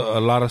of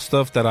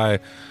stuff that I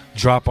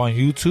drop on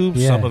YouTube,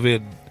 some of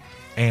it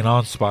ain't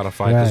on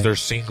Spotify because they're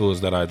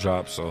singles that I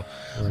drop. So,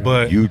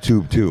 but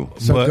YouTube too.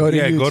 So go to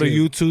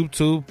YouTube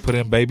too. Put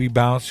in Baby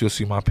Bounce. You'll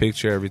see my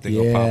picture. Everything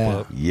will pop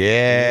up.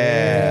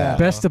 Yeah.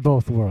 Best of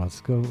both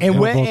worlds.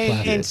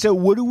 And so,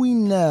 what do we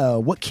know?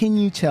 What can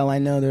you tell? I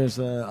know there's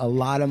a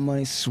lot of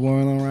money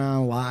swirling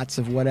around, lots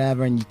of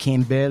whatever, and you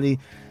can barely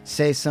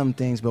say some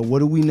things. But what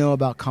do we know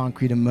about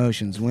Concrete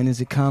Emotions? When is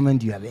it coming?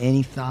 Do you have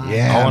any thoughts?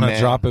 Yeah, I want to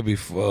drop it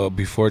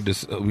before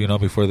this.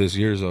 Before this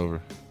year's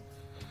over.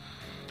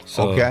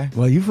 So, okay.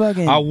 Well, you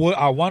fucking. I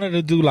wanted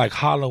to do like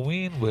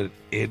Halloween, but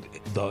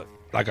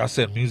like I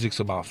said, music's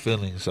about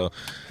feelings. So,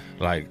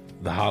 like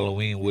the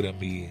Halloween wouldn't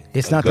be.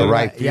 It's not the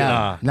right.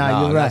 Nah,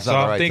 you're right. So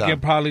I'm thinking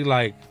probably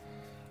like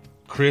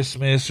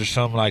Christmas or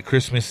something, like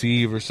Christmas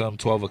Eve or something,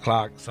 12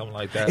 o'clock, something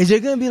like that. Is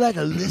there gonna be like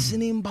a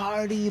listening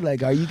party?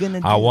 Like, are you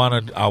gonna? I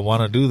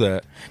wanna do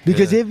that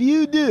because if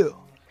you do.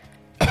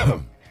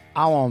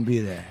 I won't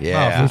be there.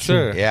 Yeah, for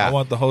sure. Yeah, I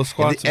want the whole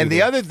squad. And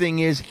the other thing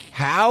is,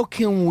 how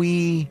can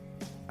we?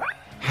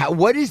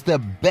 What is the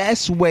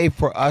best way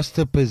for us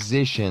to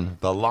position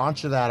the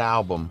launch of that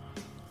album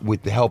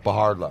with the help of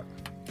Hard Luck?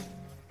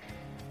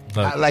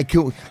 Like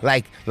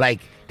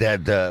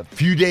the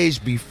few days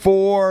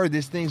before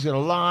this thing's gonna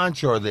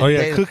launch, or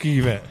the cookie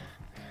event.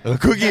 The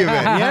cookie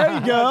event. There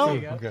you go.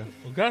 Okay.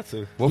 We got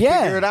to. We'll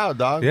figure it out,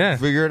 dog. Yeah.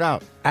 Figure it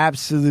out.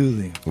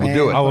 Absolutely. We'll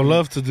do it. I would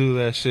love to do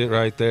that shit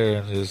right there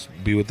and just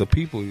be with the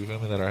people, you feel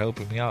me, that are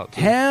helping me out too.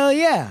 Hell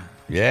yeah.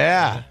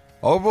 Yeah.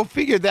 Oh, we'll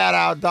figure that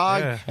out,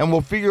 dog. Yeah. And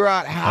we'll figure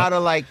out how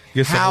to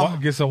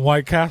get some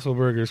White Castle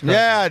burgers.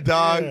 Yeah,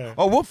 dog. Yeah.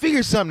 Oh, we'll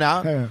figure something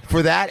out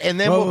for that, and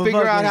then we'll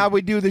figure out how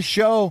we do the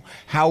show,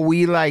 how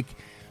we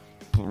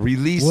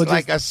release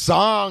a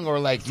song,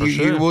 or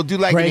we'll do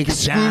like an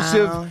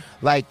exclusive,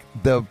 like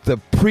the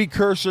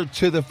precursor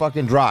to the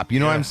fucking drop.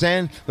 You know what I'm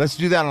saying? Let's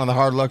do that on the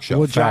Hard Luck Show.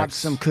 We'll drop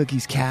some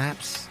cookies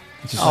caps.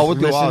 We'll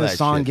do all that the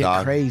song shit, get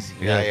dog. Crazy.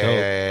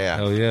 Yeah.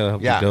 Hell yeah.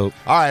 That'd be dope.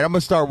 All right, I'm going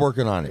to start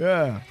working on it.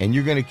 Yeah. And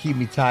you're going to keep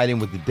me tied in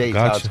with the dates,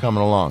 how it's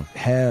coming along.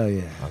 Hell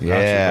yeah.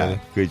 Yeah.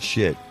 Good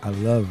shit. I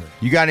love it.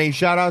 You got any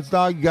shout-outs,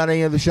 dog? You got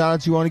any other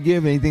shout-outs you want to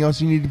give? Anything else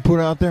you need to put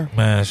out there?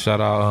 Man,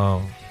 shout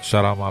out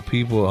my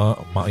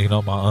people, my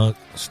Unc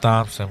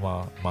Stomps and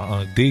my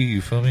Unc D,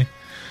 you feel me?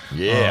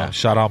 Yeah.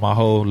 Shout out my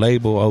whole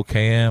label,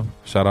 OKM.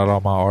 Shout out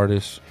all my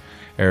artists.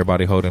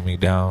 Everybody holding me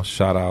down.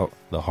 Shout out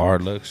the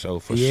Hard Luck Show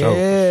for sure.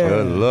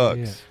 Good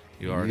looks. Yeah.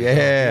 You already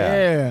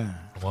know.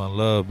 One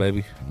love,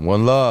 baby.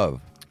 One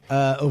love.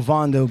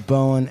 Ovando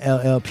Bowen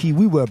LLP.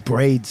 We wear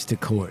braids to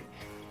court.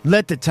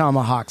 Let the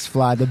tomahawks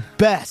fly. The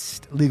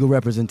best legal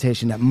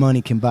representation that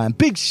money can buy. And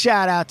big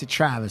shout out to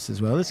Travis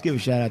as well. Let's give a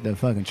shout out to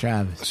fucking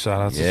Travis.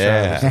 Shout out to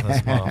Travis and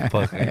this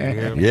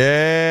motherfucker.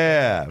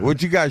 Yeah.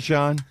 What you got,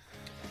 Sean?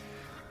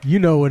 You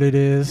know what it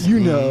is. You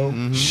know.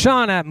 Mm-hmm.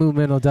 Sean at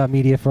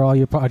movemental.media for all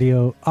your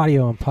audio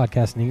and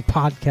podcasting needs.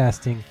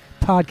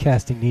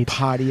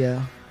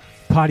 Podio.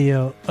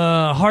 Patio.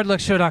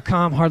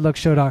 Hardluckshow.com,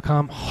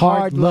 hardluckshow.com,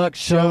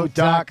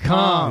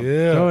 hardluckshow.com.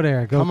 Yeah. Go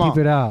there. Go Come keep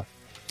it out.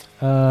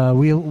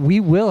 We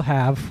will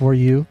have for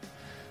you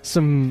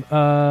some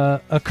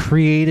a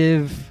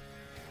creative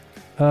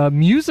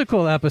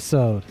musical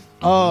episode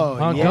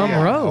on Gum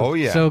Road. Oh,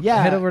 yeah. So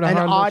head over to an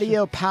Hard Luck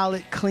audio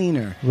palette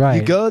cleaner. Right.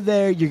 You go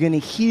there, you're going to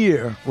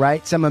hear,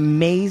 right, some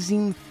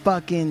amazing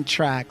fucking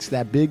tracks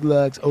that Big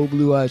Lugs,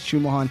 Blue Eyes,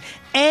 Schumahan,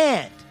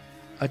 and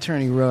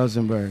Attorney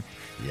Rosenberg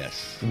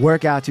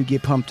work out to,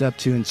 get pumped up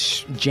to, and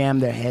jam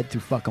their head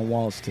through fucking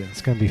walls to.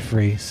 It's going to be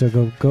free.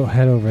 So go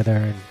head over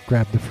there and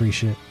grab the free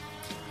shit.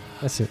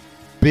 That's it.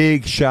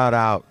 Big shout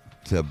out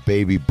to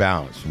Baby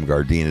Bounce from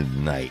Gardena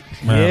Tonight.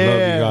 Man, love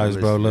you guys,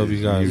 bro. Love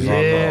you guys.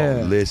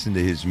 Yeah. Listen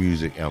to his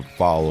music and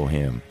follow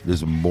him.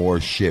 There's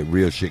more shit,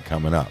 real shit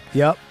coming up.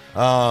 Yep.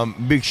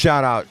 Big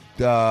shout out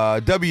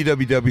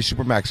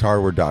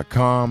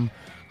www.supermaxhardware.com.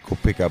 Go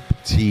pick up a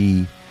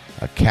tee,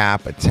 a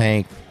cap, a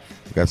tank.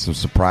 We got some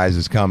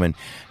surprises coming.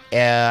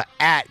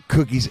 At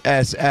Cookies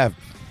SF.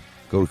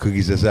 Go to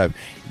Cookies SF. You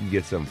can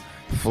get some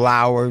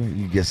flour. You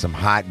can get some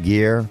hot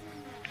gear.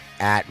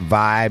 At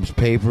Vibes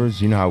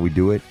Papers. You know how we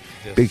do it.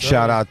 Yes, big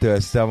shout out to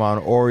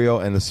Esteban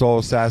Oreo and the Soul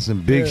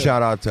Assassin. Big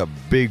shout out to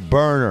Big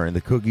Burner and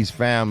the Cookies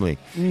family.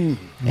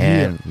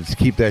 And let's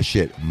keep that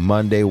shit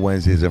Monday,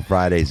 Wednesdays, and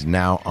Fridays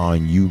now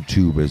on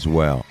YouTube as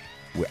well.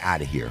 We're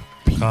out of here.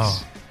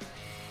 Peace.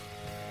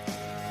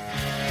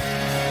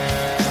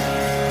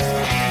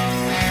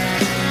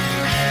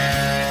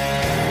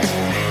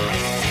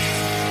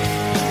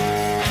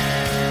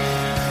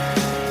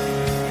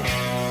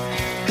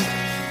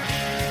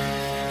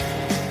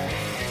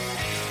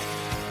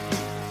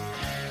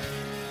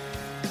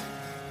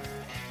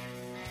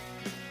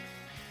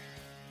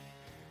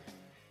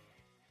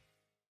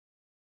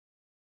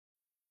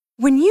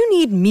 When you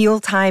need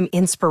mealtime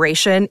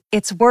inspiration,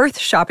 it's worth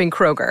shopping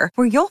Kroger,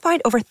 where you'll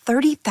find over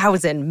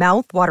 30,000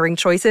 mouth-watering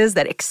choices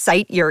that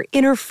excite your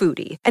inner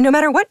foodie. And no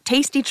matter what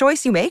tasty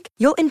choice you make,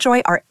 you'll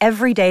enjoy our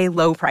everyday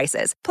low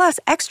prices, plus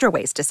extra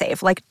ways to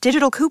save, like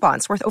digital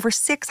coupons worth over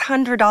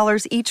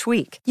 $600 each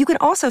week. You can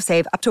also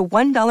save up to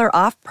 $1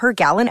 off per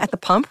gallon at the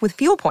pump with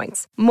fuel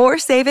points. More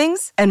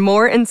savings and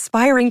more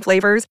inspiring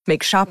flavors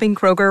make shopping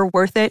Kroger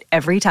worth it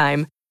every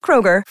time.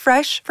 Kroger,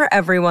 fresh for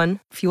everyone.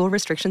 Fuel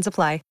restrictions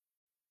apply.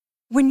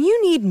 When you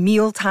need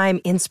mealtime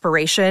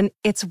inspiration,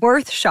 it's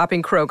worth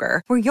shopping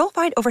Kroger, where you'll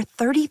find over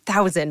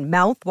 30,000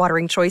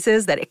 mouth-watering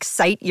choices that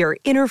excite your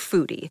inner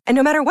foodie. And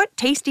no matter what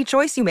tasty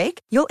choice you make,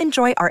 you'll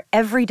enjoy our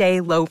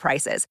everyday low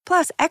prices,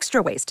 plus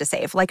extra ways to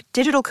save, like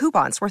digital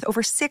coupons worth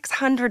over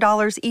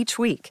 $600 each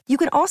week. You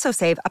can also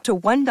save up to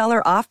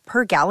 $1 off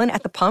per gallon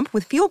at the pump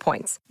with fuel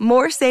points.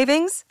 More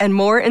savings and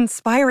more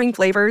inspiring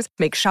flavors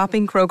make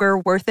shopping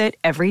Kroger worth it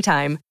every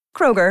time.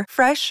 Kroger,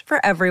 fresh for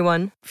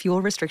everyone.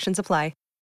 Fuel restrictions apply.